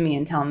come to me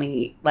and tell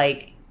me,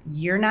 like,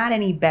 you're not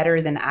any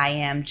better than I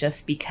am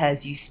just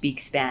because you speak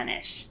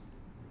Spanish.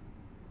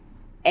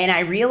 And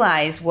I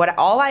realized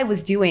all I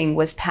was doing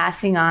was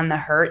passing on the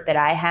hurt that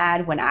I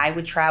had when I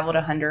would travel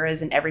to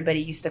Honduras and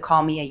everybody used to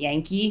call me a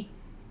Yankee.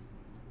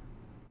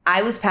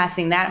 I was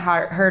passing that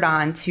hurt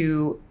on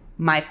to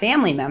my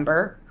family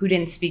member who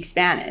didn't speak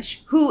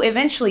Spanish, who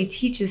eventually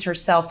teaches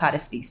herself how to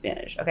speak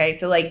Spanish. Okay,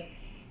 so like,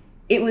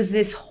 it was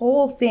this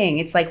whole thing.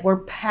 It's like we're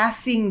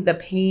passing the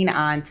pain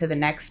on to the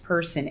next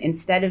person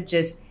instead of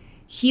just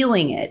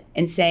healing it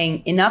and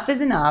saying, enough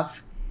is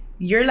enough.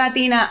 You're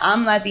Latina,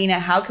 I'm Latina.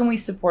 How can we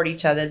support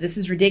each other? This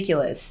is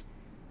ridiculous.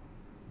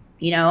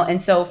 You know,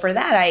 and so for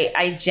that,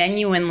 I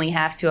genuinely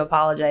have to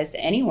apologize to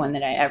anyone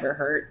that I ever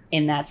hurt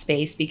in that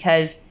space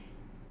because,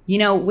 you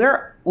know,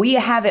 we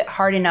have it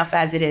hard enough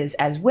as it is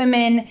as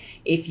women.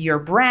 If you're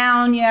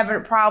brown, you have a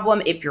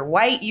problem. If you're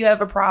white, you have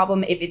a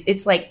problem. If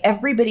it's like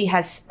everybody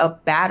has a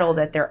battle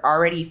that they're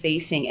already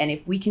facing. And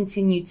if we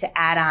continue to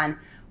add on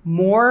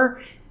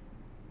more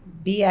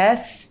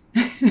BS,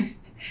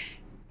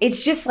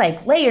 it's just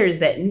like layers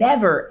that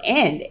never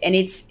end. And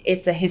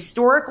it's a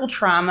historical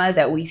trauma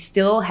that we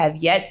still have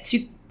yet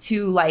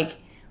to like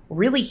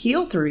really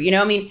heal through. You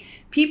know, I mean,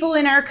 people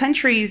in our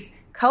countries,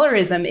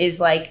 colorism is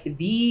like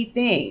the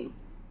thing,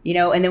 you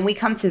know, and then we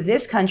come to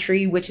this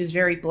country, which is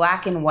very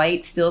black and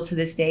white still to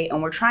this day.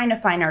 And we're trying to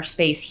find our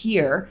space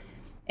here.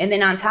 And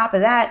then on top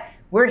of that,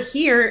 we're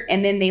here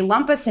and then they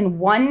lump us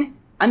in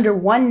under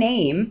one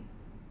name.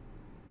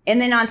 And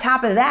then on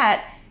top of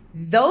that,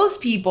 those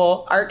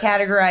people are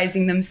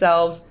categorizing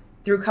themselves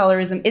through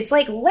colorism. It's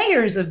like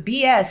layers of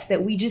BS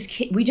that we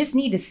just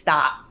need to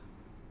stop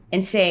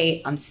and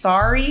say, I'm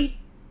sorry.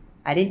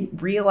 I didn't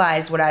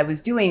realize what I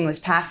was doing was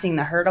passing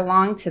the hurt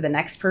along to the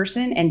next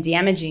person and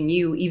damaging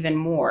you even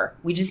more.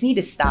 We just need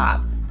to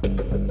stop.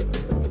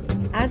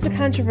 As the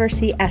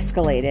controversy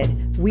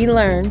escalated, we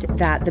learned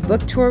that the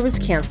book tour was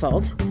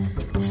canceled.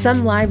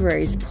 Some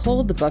libraries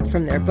pulled the book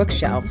from their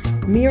bookshelves.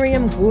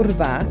 Miriam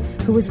Gurba,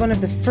 who was one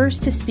of the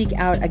first to speak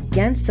out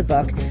against the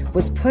book,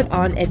 was put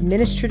on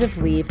administrative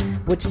leave,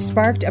 which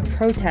sparked a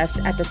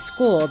protest at the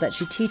school that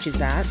she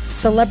teaches at.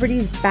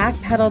 Celebrities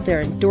backpedaled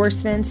their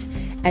endorsements,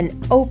 and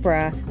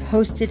Oprah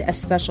hosted a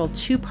special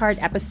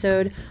 2-part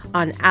episode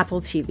on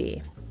Apple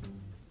TV.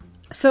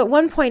 So at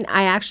one point,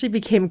 I actually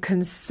became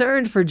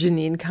concerned for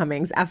Jeanine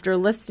Cummings after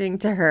listening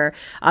to her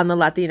on the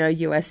Latino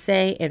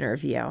USA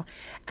interview.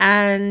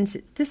 And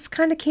this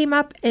kind of came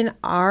up in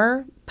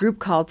our group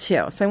call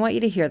too. So I want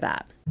you to hear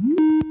that.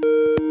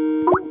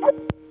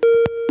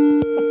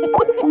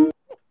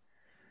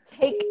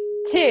 Take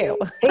two.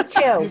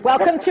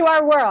 Welcome to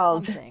our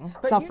world.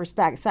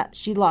 Self-respect.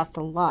 She lost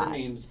a lot. Her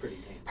name's pretty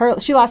tame.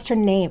 She lost her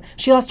name.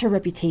 She lost her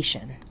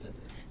reputation.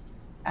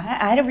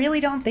 I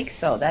really don't think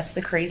so. That's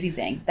the crazy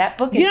thing. That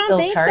book is still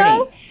charting.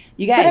 So?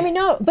 You guys, but I mean,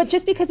 no. But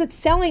just because it's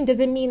selling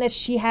doesn't mean that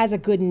she has a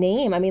good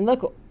name. I mean,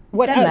 look,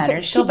 what doesn't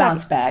matter. She'll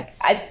bounce back.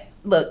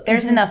 Look,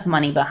 there's enough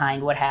money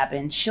behind what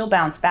happened. She'll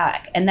bounce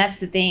back, and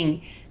that's the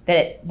thing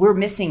that we're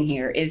missing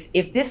here. Is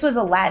if this was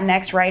a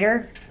Latinx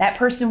writer, that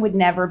person would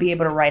never be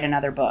able to write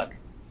another book.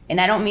 And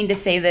I don't mean to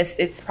say this.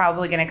 It's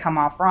probably going to come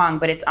off wrong,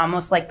 but it's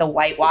almost like the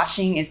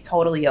whitewashing is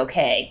totally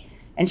okay,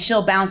 and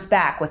she'll bounce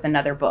back with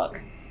another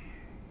book.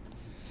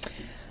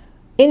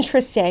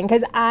 Interesting,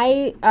 because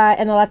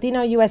in the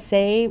Latino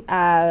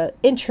USA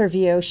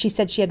interview, she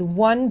said she had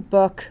one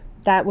book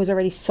that was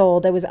already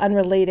sold that was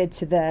unrelated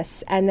to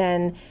this. And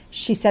then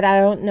she said, I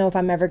don't know if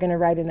I'm ever going to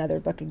write another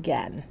book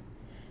again.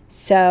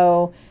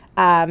 So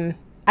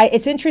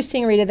It's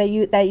interesting, Rita,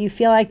 that you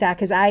feel like that,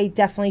 because I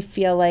definitely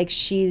feel like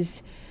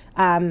she's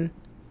in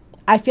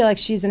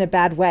a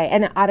bad way,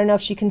 and I don't know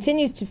if she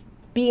continues to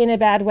be in a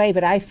bad way,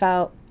 but I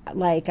felt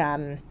like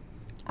I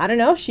don't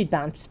know if she'd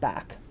bounce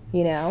back,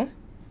 you know.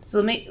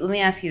 So let me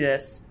ask you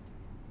this: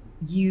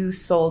 you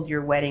sold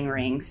your wedding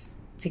rings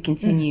to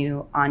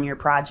continue on your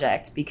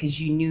project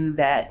because you knew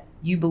that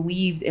you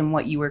believed in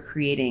what you were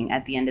creating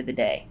at the end of the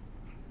day.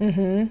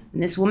 And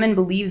this woman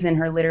believes in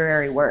her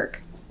literary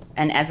work.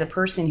 And as a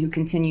person who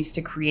continues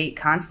to create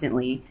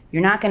constantly,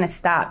 you're not going to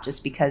stop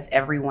just because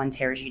everyone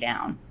tears you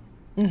down.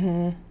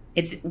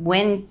 It's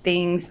when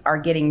things are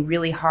getting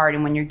really hard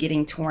and when you're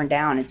getting torn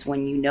down, it's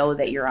when you know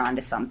that you're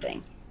onto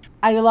something.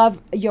 I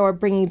love your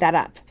bringing that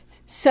up.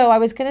 So I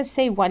was going to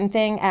say one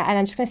thing, and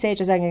I'm just going to say it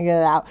just so I can get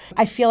it out.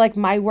 I feel like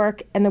my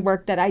work and the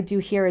work that I do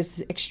here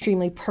is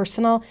extremely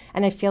personal.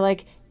 And I feel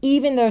like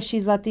even though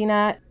she's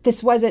Latina,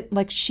 this wasn't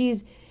like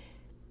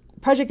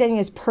Project Ending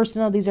is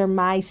personal. These are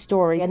my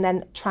stories. And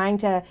then trying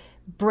to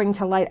bring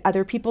to light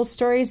other people's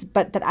stories,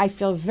 but that I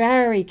feel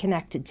very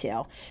connected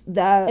to.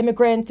 The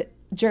immigrant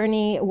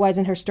journey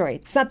wasn't her story.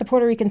 It's not the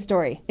Puerto Rican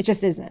story. It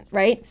just isn't,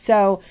 right?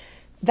 So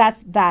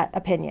that's that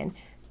opinion.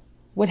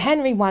 What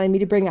Henry wanted me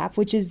to bring up,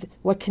 which is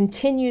what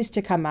continues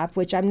to come up,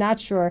 which I'm not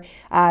sure,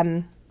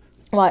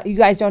 well, you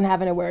guys don't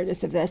have an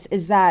awareness of this,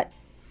 is that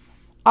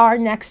our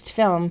next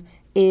film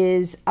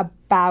is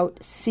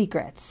about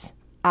secrets.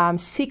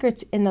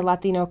 Secrets in the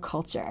Latino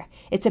culture.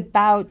 It's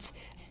about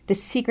the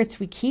secrets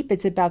we keep.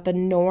 It's about the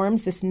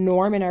norms, this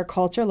norm in our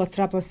culture, los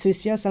trapos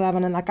sucios se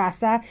lavan en la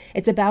casa.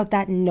 It's about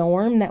that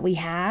norm that we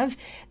have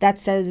that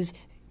says,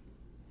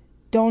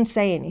 don't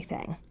say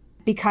anything,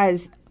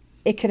 because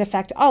it could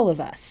affect all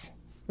of us,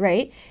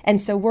 right? And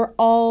so we're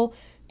all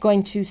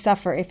going to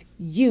suffer if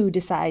you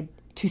decide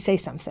to say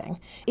something,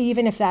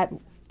 even if that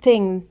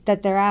thing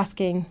that they're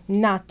asking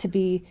not to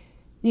be,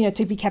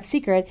 to be kept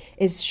secret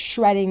is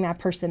shredding that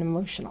person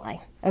emotionally,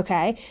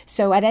 okay?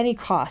 So at any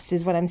cost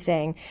is what I'm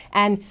saying.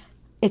 And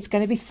it's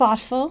going to be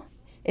thoughtful.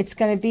 It's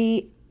going to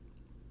be,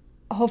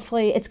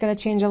 hopefully, it's going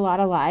to change a lot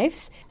of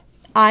lives.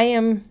 I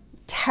am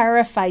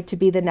terrified to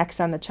be the next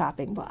on the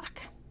chopping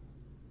block.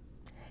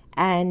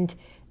 And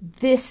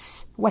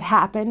this, what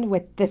happened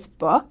with this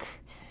book,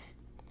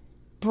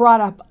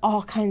 brought up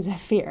all kinds of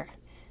fear.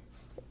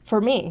 For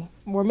me,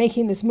 we're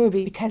making this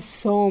movie because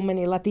so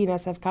many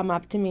Latinas have come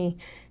up to me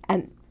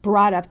and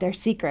brought up their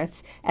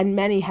secrets, and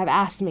many have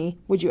asked me,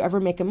 would you ever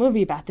make a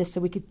movie about this so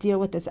we could deal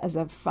with this as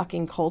a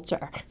fucking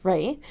culture,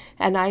 right?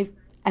 And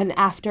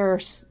after,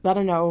 I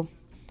don't know,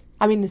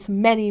 I mean,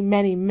 many,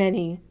 many,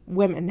 many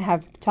women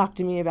have talked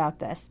to me about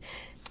this.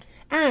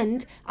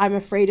 And I'm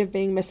afraid of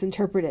being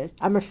misinterpreted.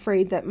 I'm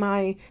afraid that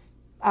my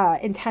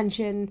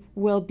intention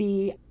will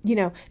be,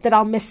 that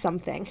I'll miss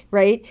something,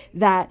 right?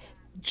 That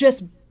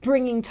just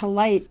bringing to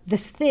light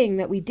this thing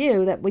that we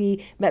do,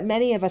 that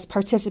many of us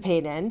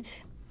participate in,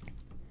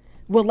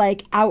 will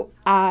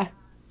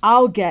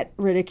I'll get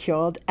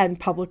ridiculed and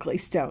publicly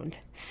stoned.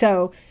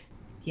 So,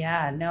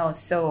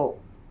 so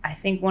I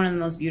think one of the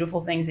most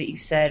beautiful things that you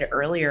said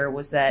earlier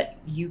was that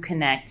you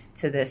connect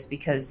to this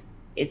because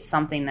it's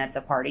something that's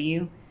a part of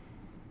you.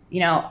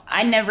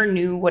 I never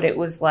knew what it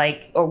was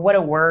like or what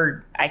a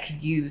word I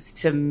could use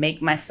to make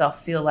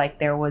myself feel like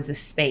there was a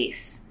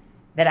space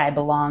that I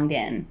belonged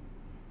in.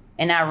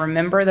 And I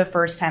remember the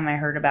first time I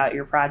heard about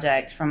your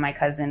project from my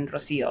cousin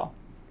Rocio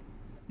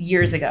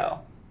years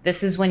ago.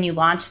 This is when you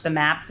launched the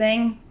map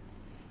thing.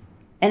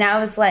 And I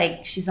was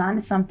like, she's on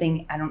to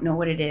something. I don't know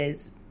what it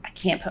is. I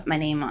can't put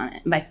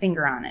my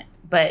finger on it.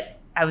 But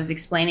I was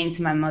explaining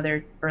to my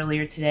mother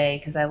earlier today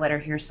because I let her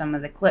hear some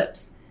of the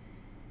clips.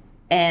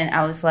 And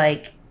I was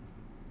like,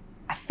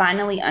 I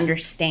finally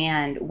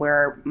understand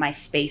where my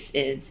space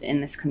is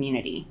in this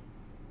community.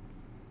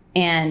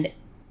 And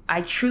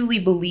I truly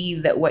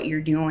believe that what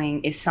you're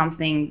doing is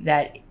something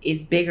that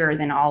is bigger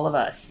than all of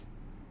us.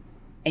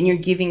 And you're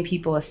giving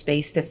people a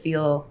space to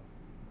feel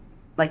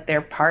like they're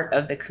part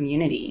of the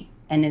community.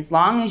 And as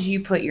long as you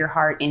put your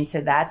heart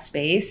into that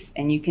space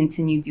and you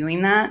continue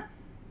doing that,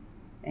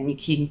 and you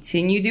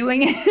continue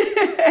doing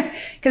it,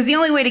 because the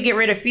only way to get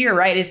rid of fear,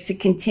 right, is to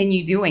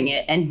continue doing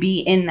it and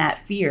be in that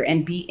fear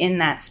and be in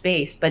that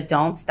space. But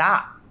don't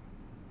stop,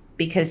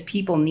 because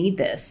people need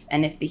this.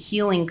 And if the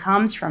healing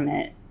comes from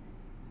it,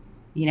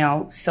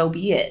 so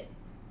be it.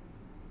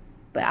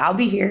 But I'll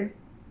be here.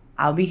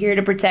 I'll be here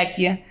to protect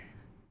you.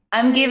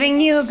 I'm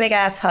giving you a big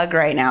ass hug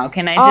right now.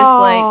 Can I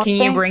just can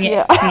you bring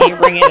it? Can you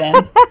bring it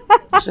in?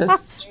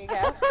 Just. There you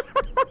go.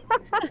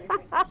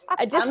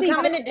 I'm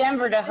coming to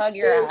Denver to hug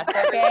your ass.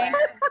 Okay,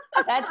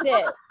 that's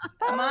it.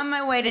 I'm on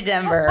my way to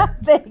Denver.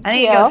 I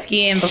need to go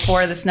skiing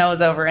before the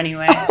snow's over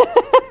anyway.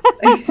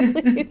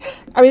 I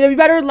mean, you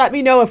better let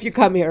me know if you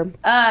come here.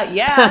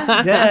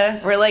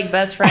 Yeah. We're like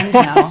best friends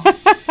now.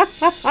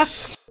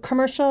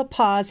 Commercial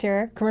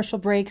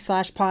break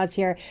 / pause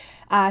here.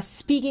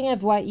 Speaking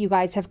of what you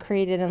guys have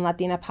created in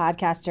Latina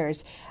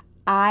Podcasters,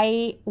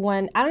 I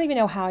don't even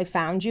know how I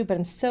found you, but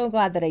I'm so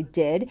glad that I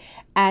did.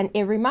 And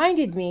it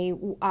reminded me,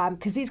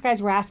 because these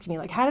guys were asking me,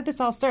 like, how did this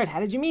all start? How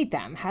did you meet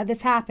them? How did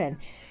this happen?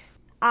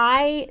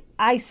 I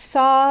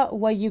saw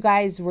what you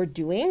guys were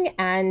doing,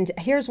 and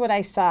here's what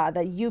I saw,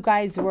 that you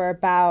guys were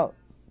about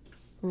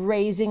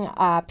raising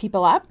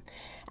people up,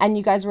 and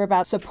you guys were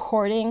about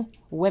supporting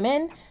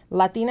women,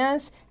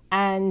 Latinas,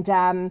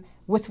 and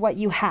with what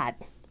you had.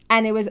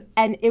 And it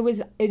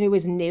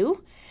was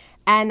new.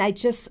 And I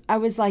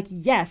was like,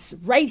 yes,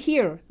 right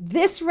here,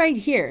 this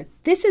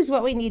is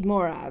what we need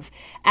more of.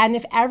 And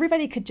if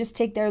everybody could just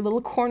take their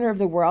little corner of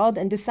the world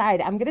and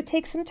decide, I'm going to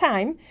take some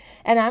time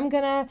and I'm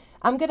going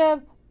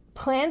to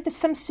plant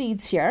some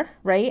seeds here,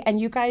 right? And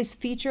you guys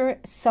feature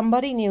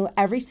somebody new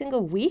every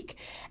single week.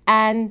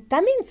 And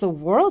that means the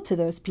world to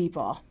those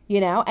people,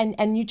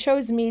 and you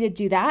chose me to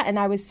do that. And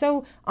I was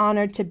so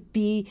honored to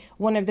be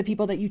one of the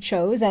people that you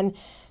chose. And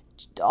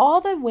all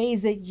the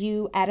ways that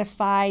you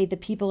edify the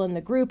people in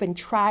the group and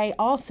try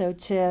also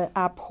to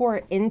pour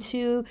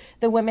into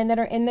the women that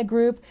are in the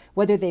group,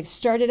 whether they've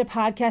started a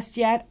podcast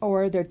yet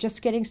or they're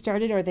just getting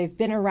started or they've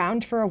been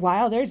around for a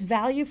while, there's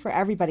value for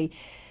everybody.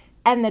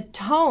 And the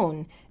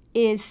tone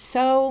is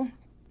so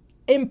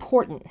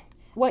important.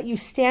 What you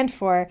stand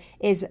for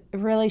is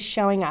really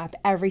showing up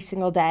every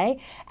single day.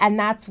 And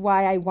that's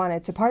why I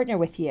wanted to partner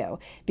with you,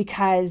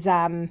 because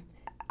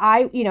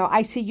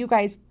I see you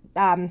guys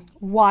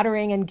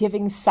watering and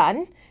giving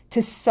sun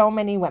to so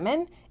many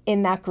women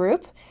in that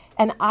group.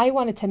 And I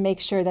wanted to make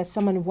sure that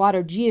someone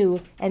watered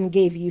you and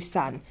gave you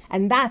sun.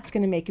 And that's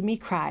going to make me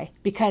cry,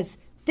 because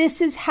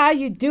this is how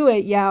you do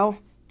it, yo.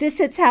 This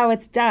is how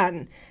it's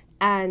done.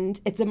 And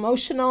it's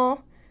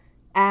emotional,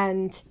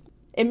 and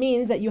it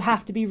means that you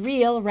have to be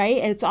real, right?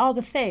 And it's all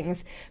the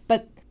things,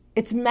 but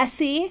it's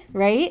messy,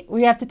 right?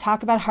 We have to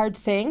talk about hard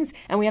things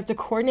and we have to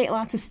coordinate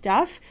lots of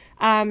stuff.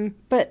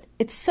 But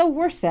it's so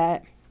worth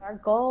it. Our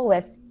goal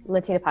with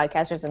Latina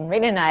Podcasters, and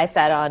Rena and I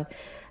sat on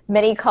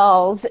many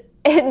calls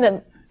in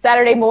the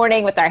Saturday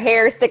morning with our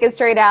hair sticking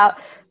straight out.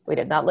 We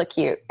did not look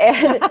cute.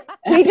 And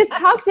we just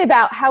talked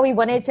about how we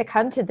wanted to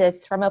come to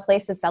this from a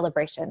place of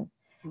celebration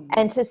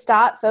and to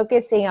stop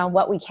focusing on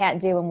what we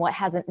can't do and what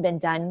hasn't been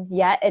done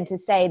yet, and to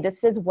say,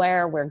 this is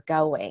where we're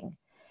going.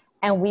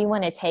 And we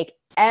want to take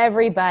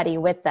everybody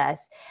with us.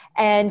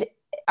 And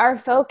our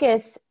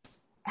focus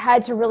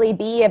had to really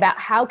be about,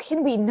 how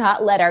can we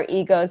not let our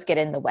egos get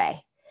in the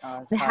way?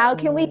 And how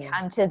can we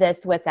come to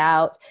this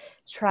without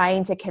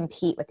trying to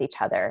compete with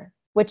each other,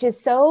 which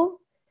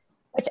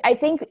I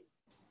think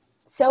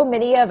so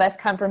many of us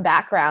come from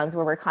backgrounds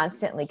where we're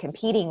constantly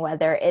competing,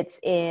 whether it's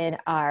in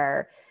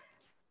our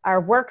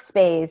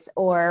workspace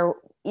or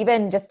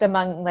even just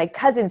among like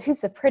cousins, who's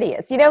the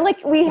prettiest,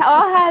 we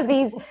all have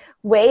these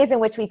ways in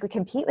which we could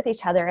compete with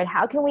each other. And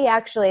how can we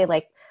actually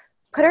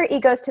put our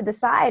egos to the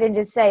side and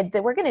just say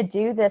that we're going to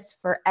do this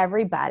for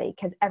everybody,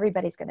 because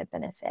everybody's going to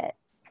benefit.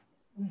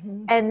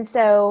 Mm-hmm. And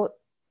so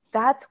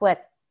that's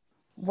what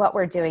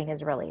we're doing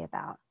is really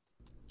about.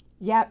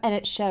 Yeah. And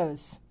it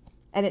shows.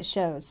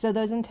 So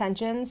those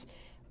intentions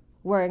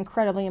were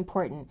incredibly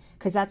important,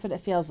 because that's what it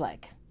feels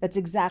like. That's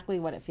exactly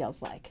what it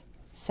feels like.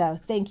 So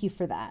thank you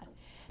for that.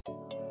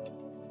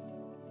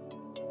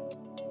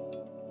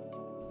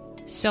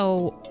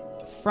 So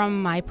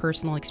from my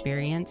personal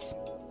experience,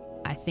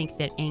 I think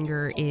that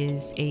anger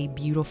is a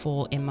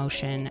beautiful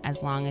emotion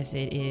as long as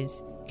it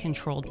is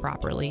controlled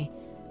properly.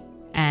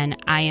 And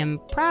I am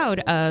proud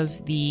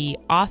of the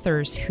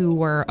authors who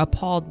were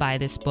appalled by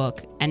this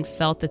book and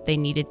felt that they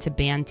needed to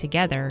band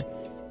together.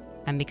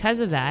 And because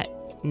of that,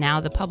 now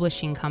the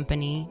publishing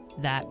company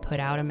that put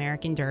out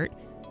American Dirt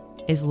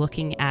is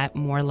looking at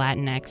more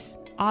Latinx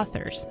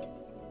authors.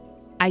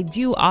 I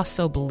do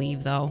also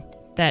believe, though,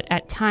 that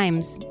at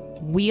times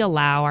we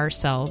allow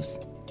ourselves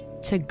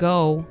to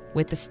go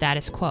with the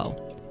status quo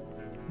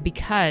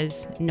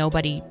because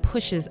nobody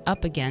pushes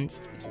up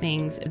against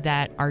things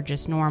that are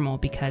just normal,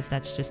 because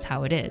that's just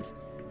how it is.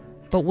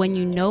 But when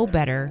you know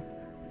better,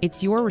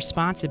 it's your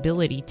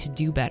responsibility to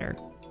do better.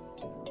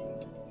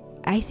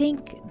 I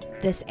think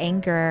this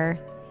anger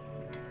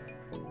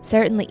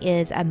certainly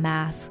is a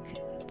mask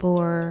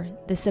for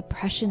the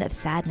suppression of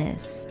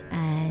sadness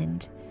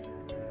and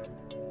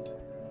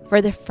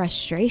for the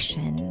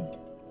frustration.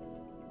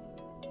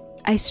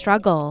 I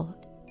struggle.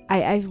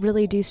 I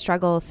really do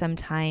struggle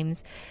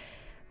sometimes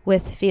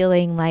with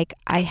feeling like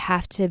I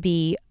have to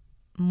be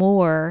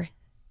more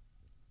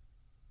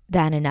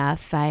than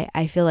enough.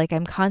 I feel like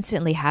I'm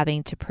constantly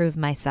having to prove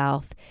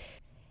myself.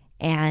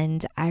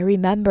 And I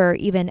remember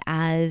even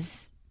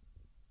as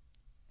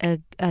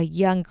a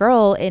young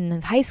girl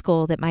in high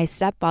school that my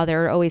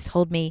stepfather always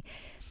told me,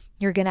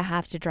 you're going to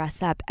have to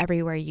dress up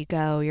everywhere you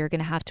go. You're going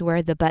to have to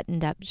wear the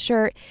buttoned up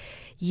shirt.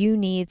 You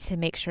need to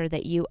make sure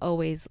that you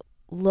always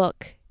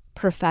look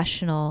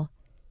professional,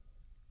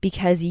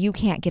 because you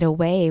can't get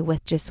away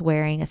with just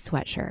wearing a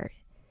sweatshirt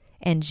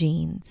and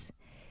jeans.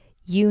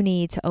 You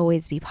need to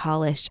always be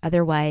polished.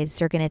 Otherwise,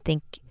 they're going to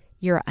think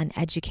you're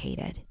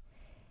uneducated.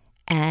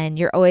 And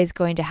you're always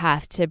going to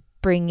have to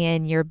bring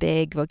in your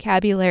big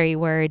vocabulary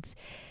words.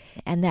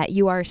 and that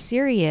you are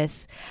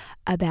serious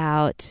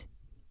about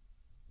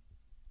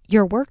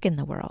your work in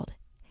the world.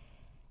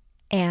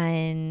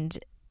 And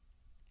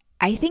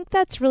I think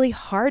that's really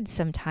hard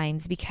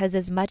sometimes, because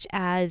as much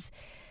as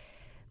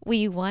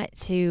we want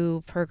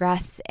to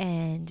progress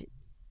and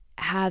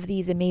have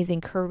these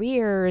amazing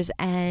careers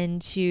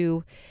and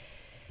to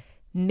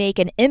make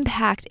an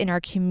impact in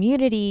our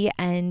community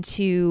and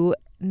to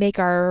make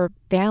our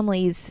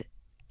families,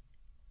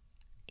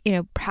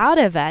 proud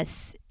of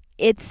us,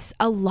 it's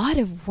a lot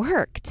of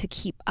work to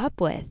keep up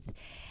with.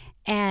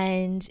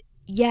 And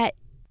yet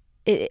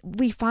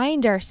we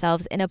find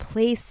ourselves in a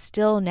place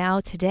still now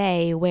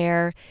today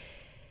where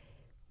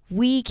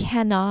we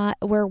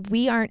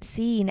aren't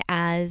seen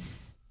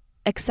as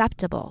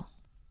acceptable.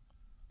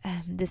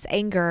 This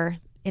anger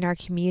in our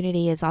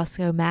community is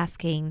also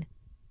masking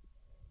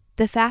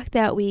the fact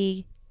that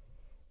we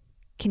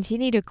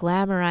continue to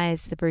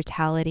glamorize the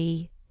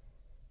brutality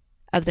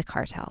of the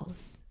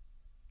cartels.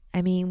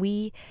 I mean,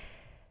 we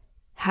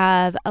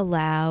have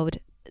allowed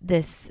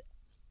this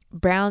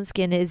brown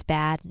skin is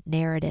bad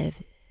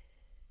narrative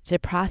to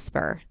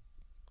prosper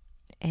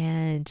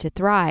and to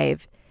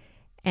thrive,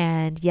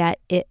 and yet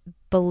it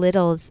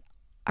belittles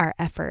our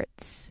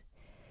efforts.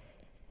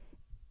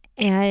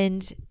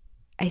 And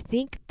I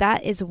think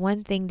that is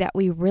one thing that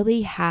we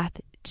really have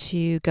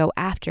to go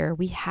after.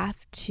 We have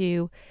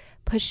to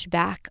push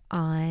back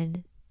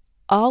on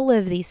all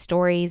of these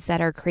stories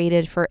that are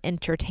created for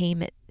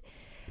entertainment,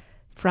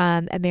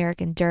 from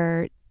American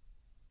Dirt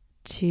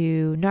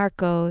to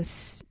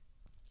Narcos,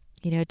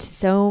 to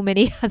so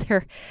many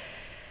other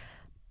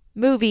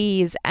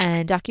movies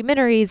and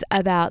documentaries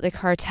about the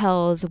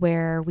cartels,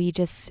 where we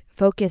just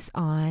focus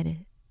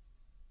on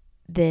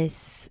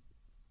this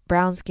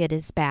brown skin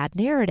is bad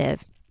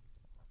narrative.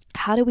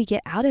 How do we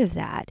get out of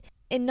that?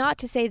 And not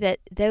to say that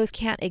those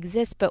can't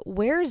exist, but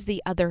where's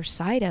the other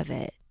side of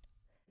it?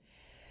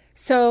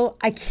 So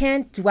I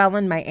can't dwell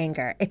on my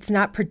anger. It's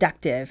not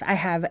productive. I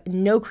have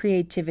no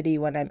creativity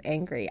when I'm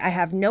angry. I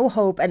have no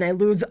hope and I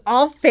lose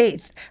all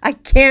faith. I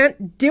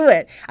can't do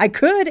it. I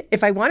could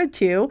if I wanted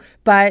to,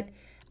 but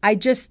I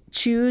just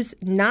choose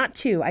not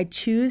to. I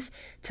choose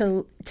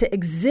to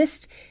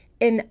exist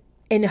in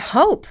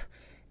hope.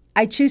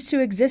 I choose to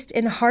exist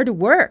in hard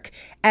work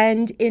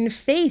and in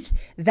faith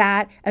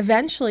that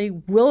eventually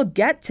we'll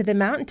get to the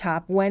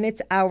mountaintop when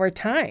it's our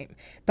time.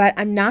 But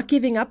I'm not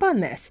giving up on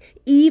this.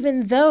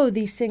 Even though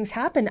these things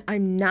happen,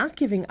 I'm not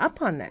giving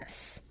up on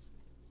this.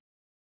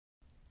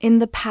 In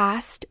the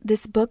past,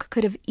 this book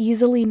could have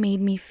easily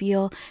made me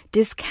feel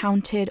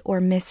discounted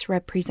or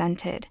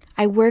misrepresented.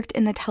 I worked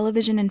in the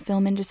television and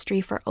film industry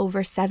for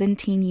over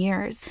 17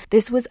 years.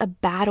 This was a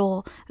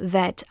battle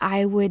that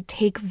I would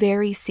take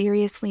very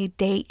seriously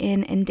day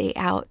in and day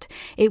out.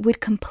 It would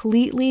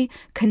completely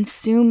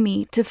consume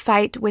me to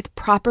fight with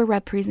proper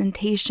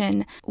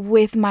representation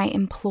with my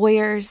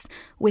employers,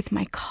 with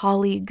my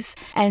colleagues,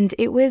 and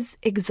it was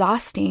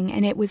exhausting,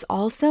 and it was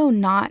also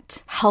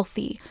not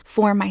healthy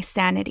for my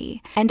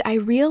sanity. And I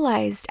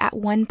realized at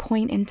one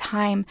point in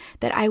time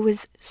that I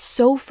was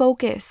so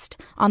focused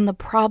on the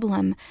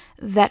problem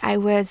that I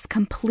was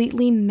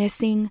completely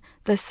missing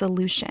the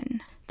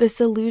solution. The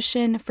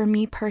solution for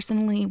me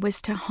personally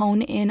was to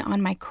hone in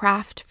on my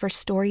craft for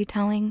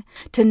storytelling,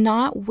 to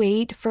not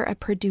wait for a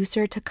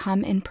producer to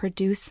come and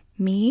produce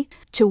me,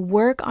 to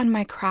work on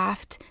my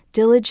craft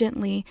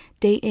diligently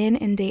day in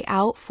and day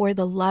out for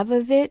the love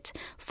of it,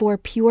 for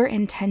pure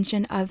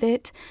intention of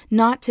it,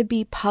 not to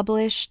be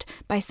published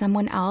by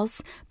someone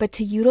else, but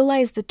to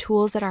utilize the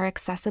tools that are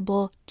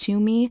accessible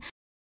to me.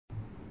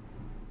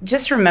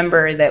 Just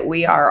remember that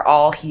we are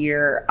all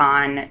here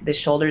on the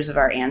shoulders of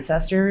our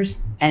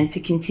ancestors, and to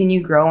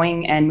continue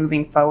growing and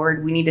moving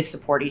forward, we need to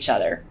support each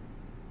other.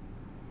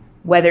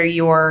 Whether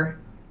you're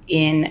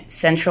in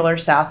Central or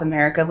South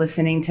America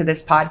listening to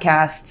this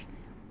podcast,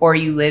 or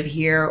you live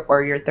here,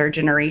 or you're third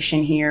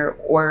generation here,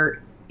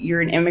 or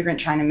you're an immigrant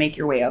trying to make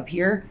your way up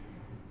here,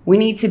 we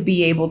need to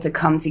be able to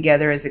come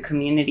together as a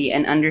community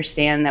and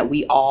understand that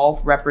we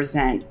all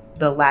represent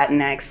the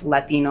Latinx,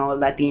 Latino,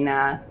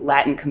 Latina,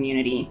 Latin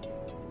community.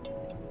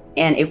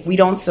 And if we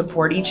don't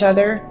support each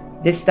other,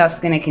 this stuff's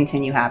going to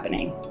continue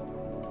happening.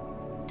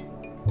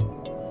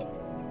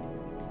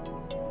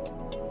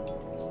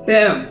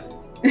 Boom.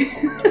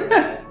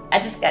 I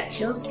just got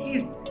chills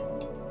too.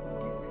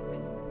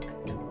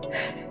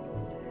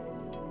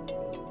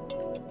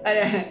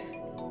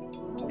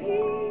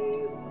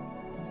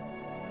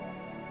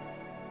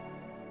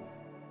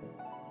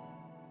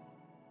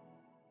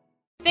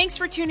 Thanks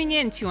for tuning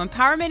in to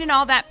Empowerment and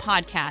All That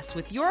podcast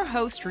with your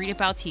host, Rita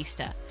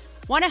Bautista.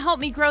 Want to help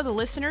me grow the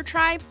listener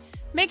tribe?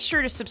 Make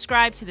sure to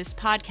subscribe to this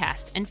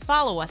podcast and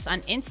follow us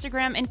on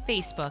Instagram and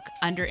Facebook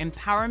under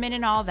Empowerment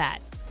and All That.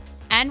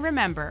 And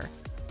remember,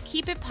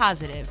 keep it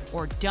positive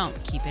or don't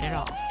keep it at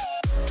all.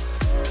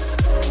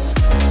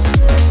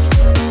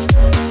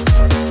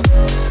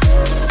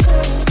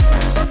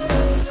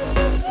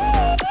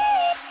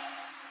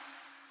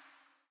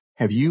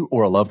 Have you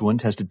or a loved one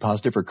tested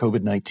positive for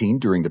COVID-19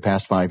 during the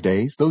past 5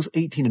 days? Those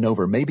 18 and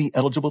over may be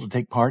eligible to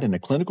take part in a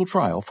clinical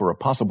trial for a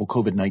possible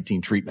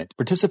COVID-19 treatment.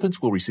 Participants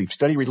will receive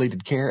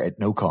study-related care at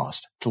no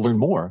cost. To learn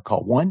more,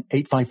 call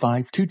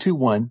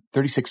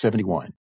 1-855-221-3671.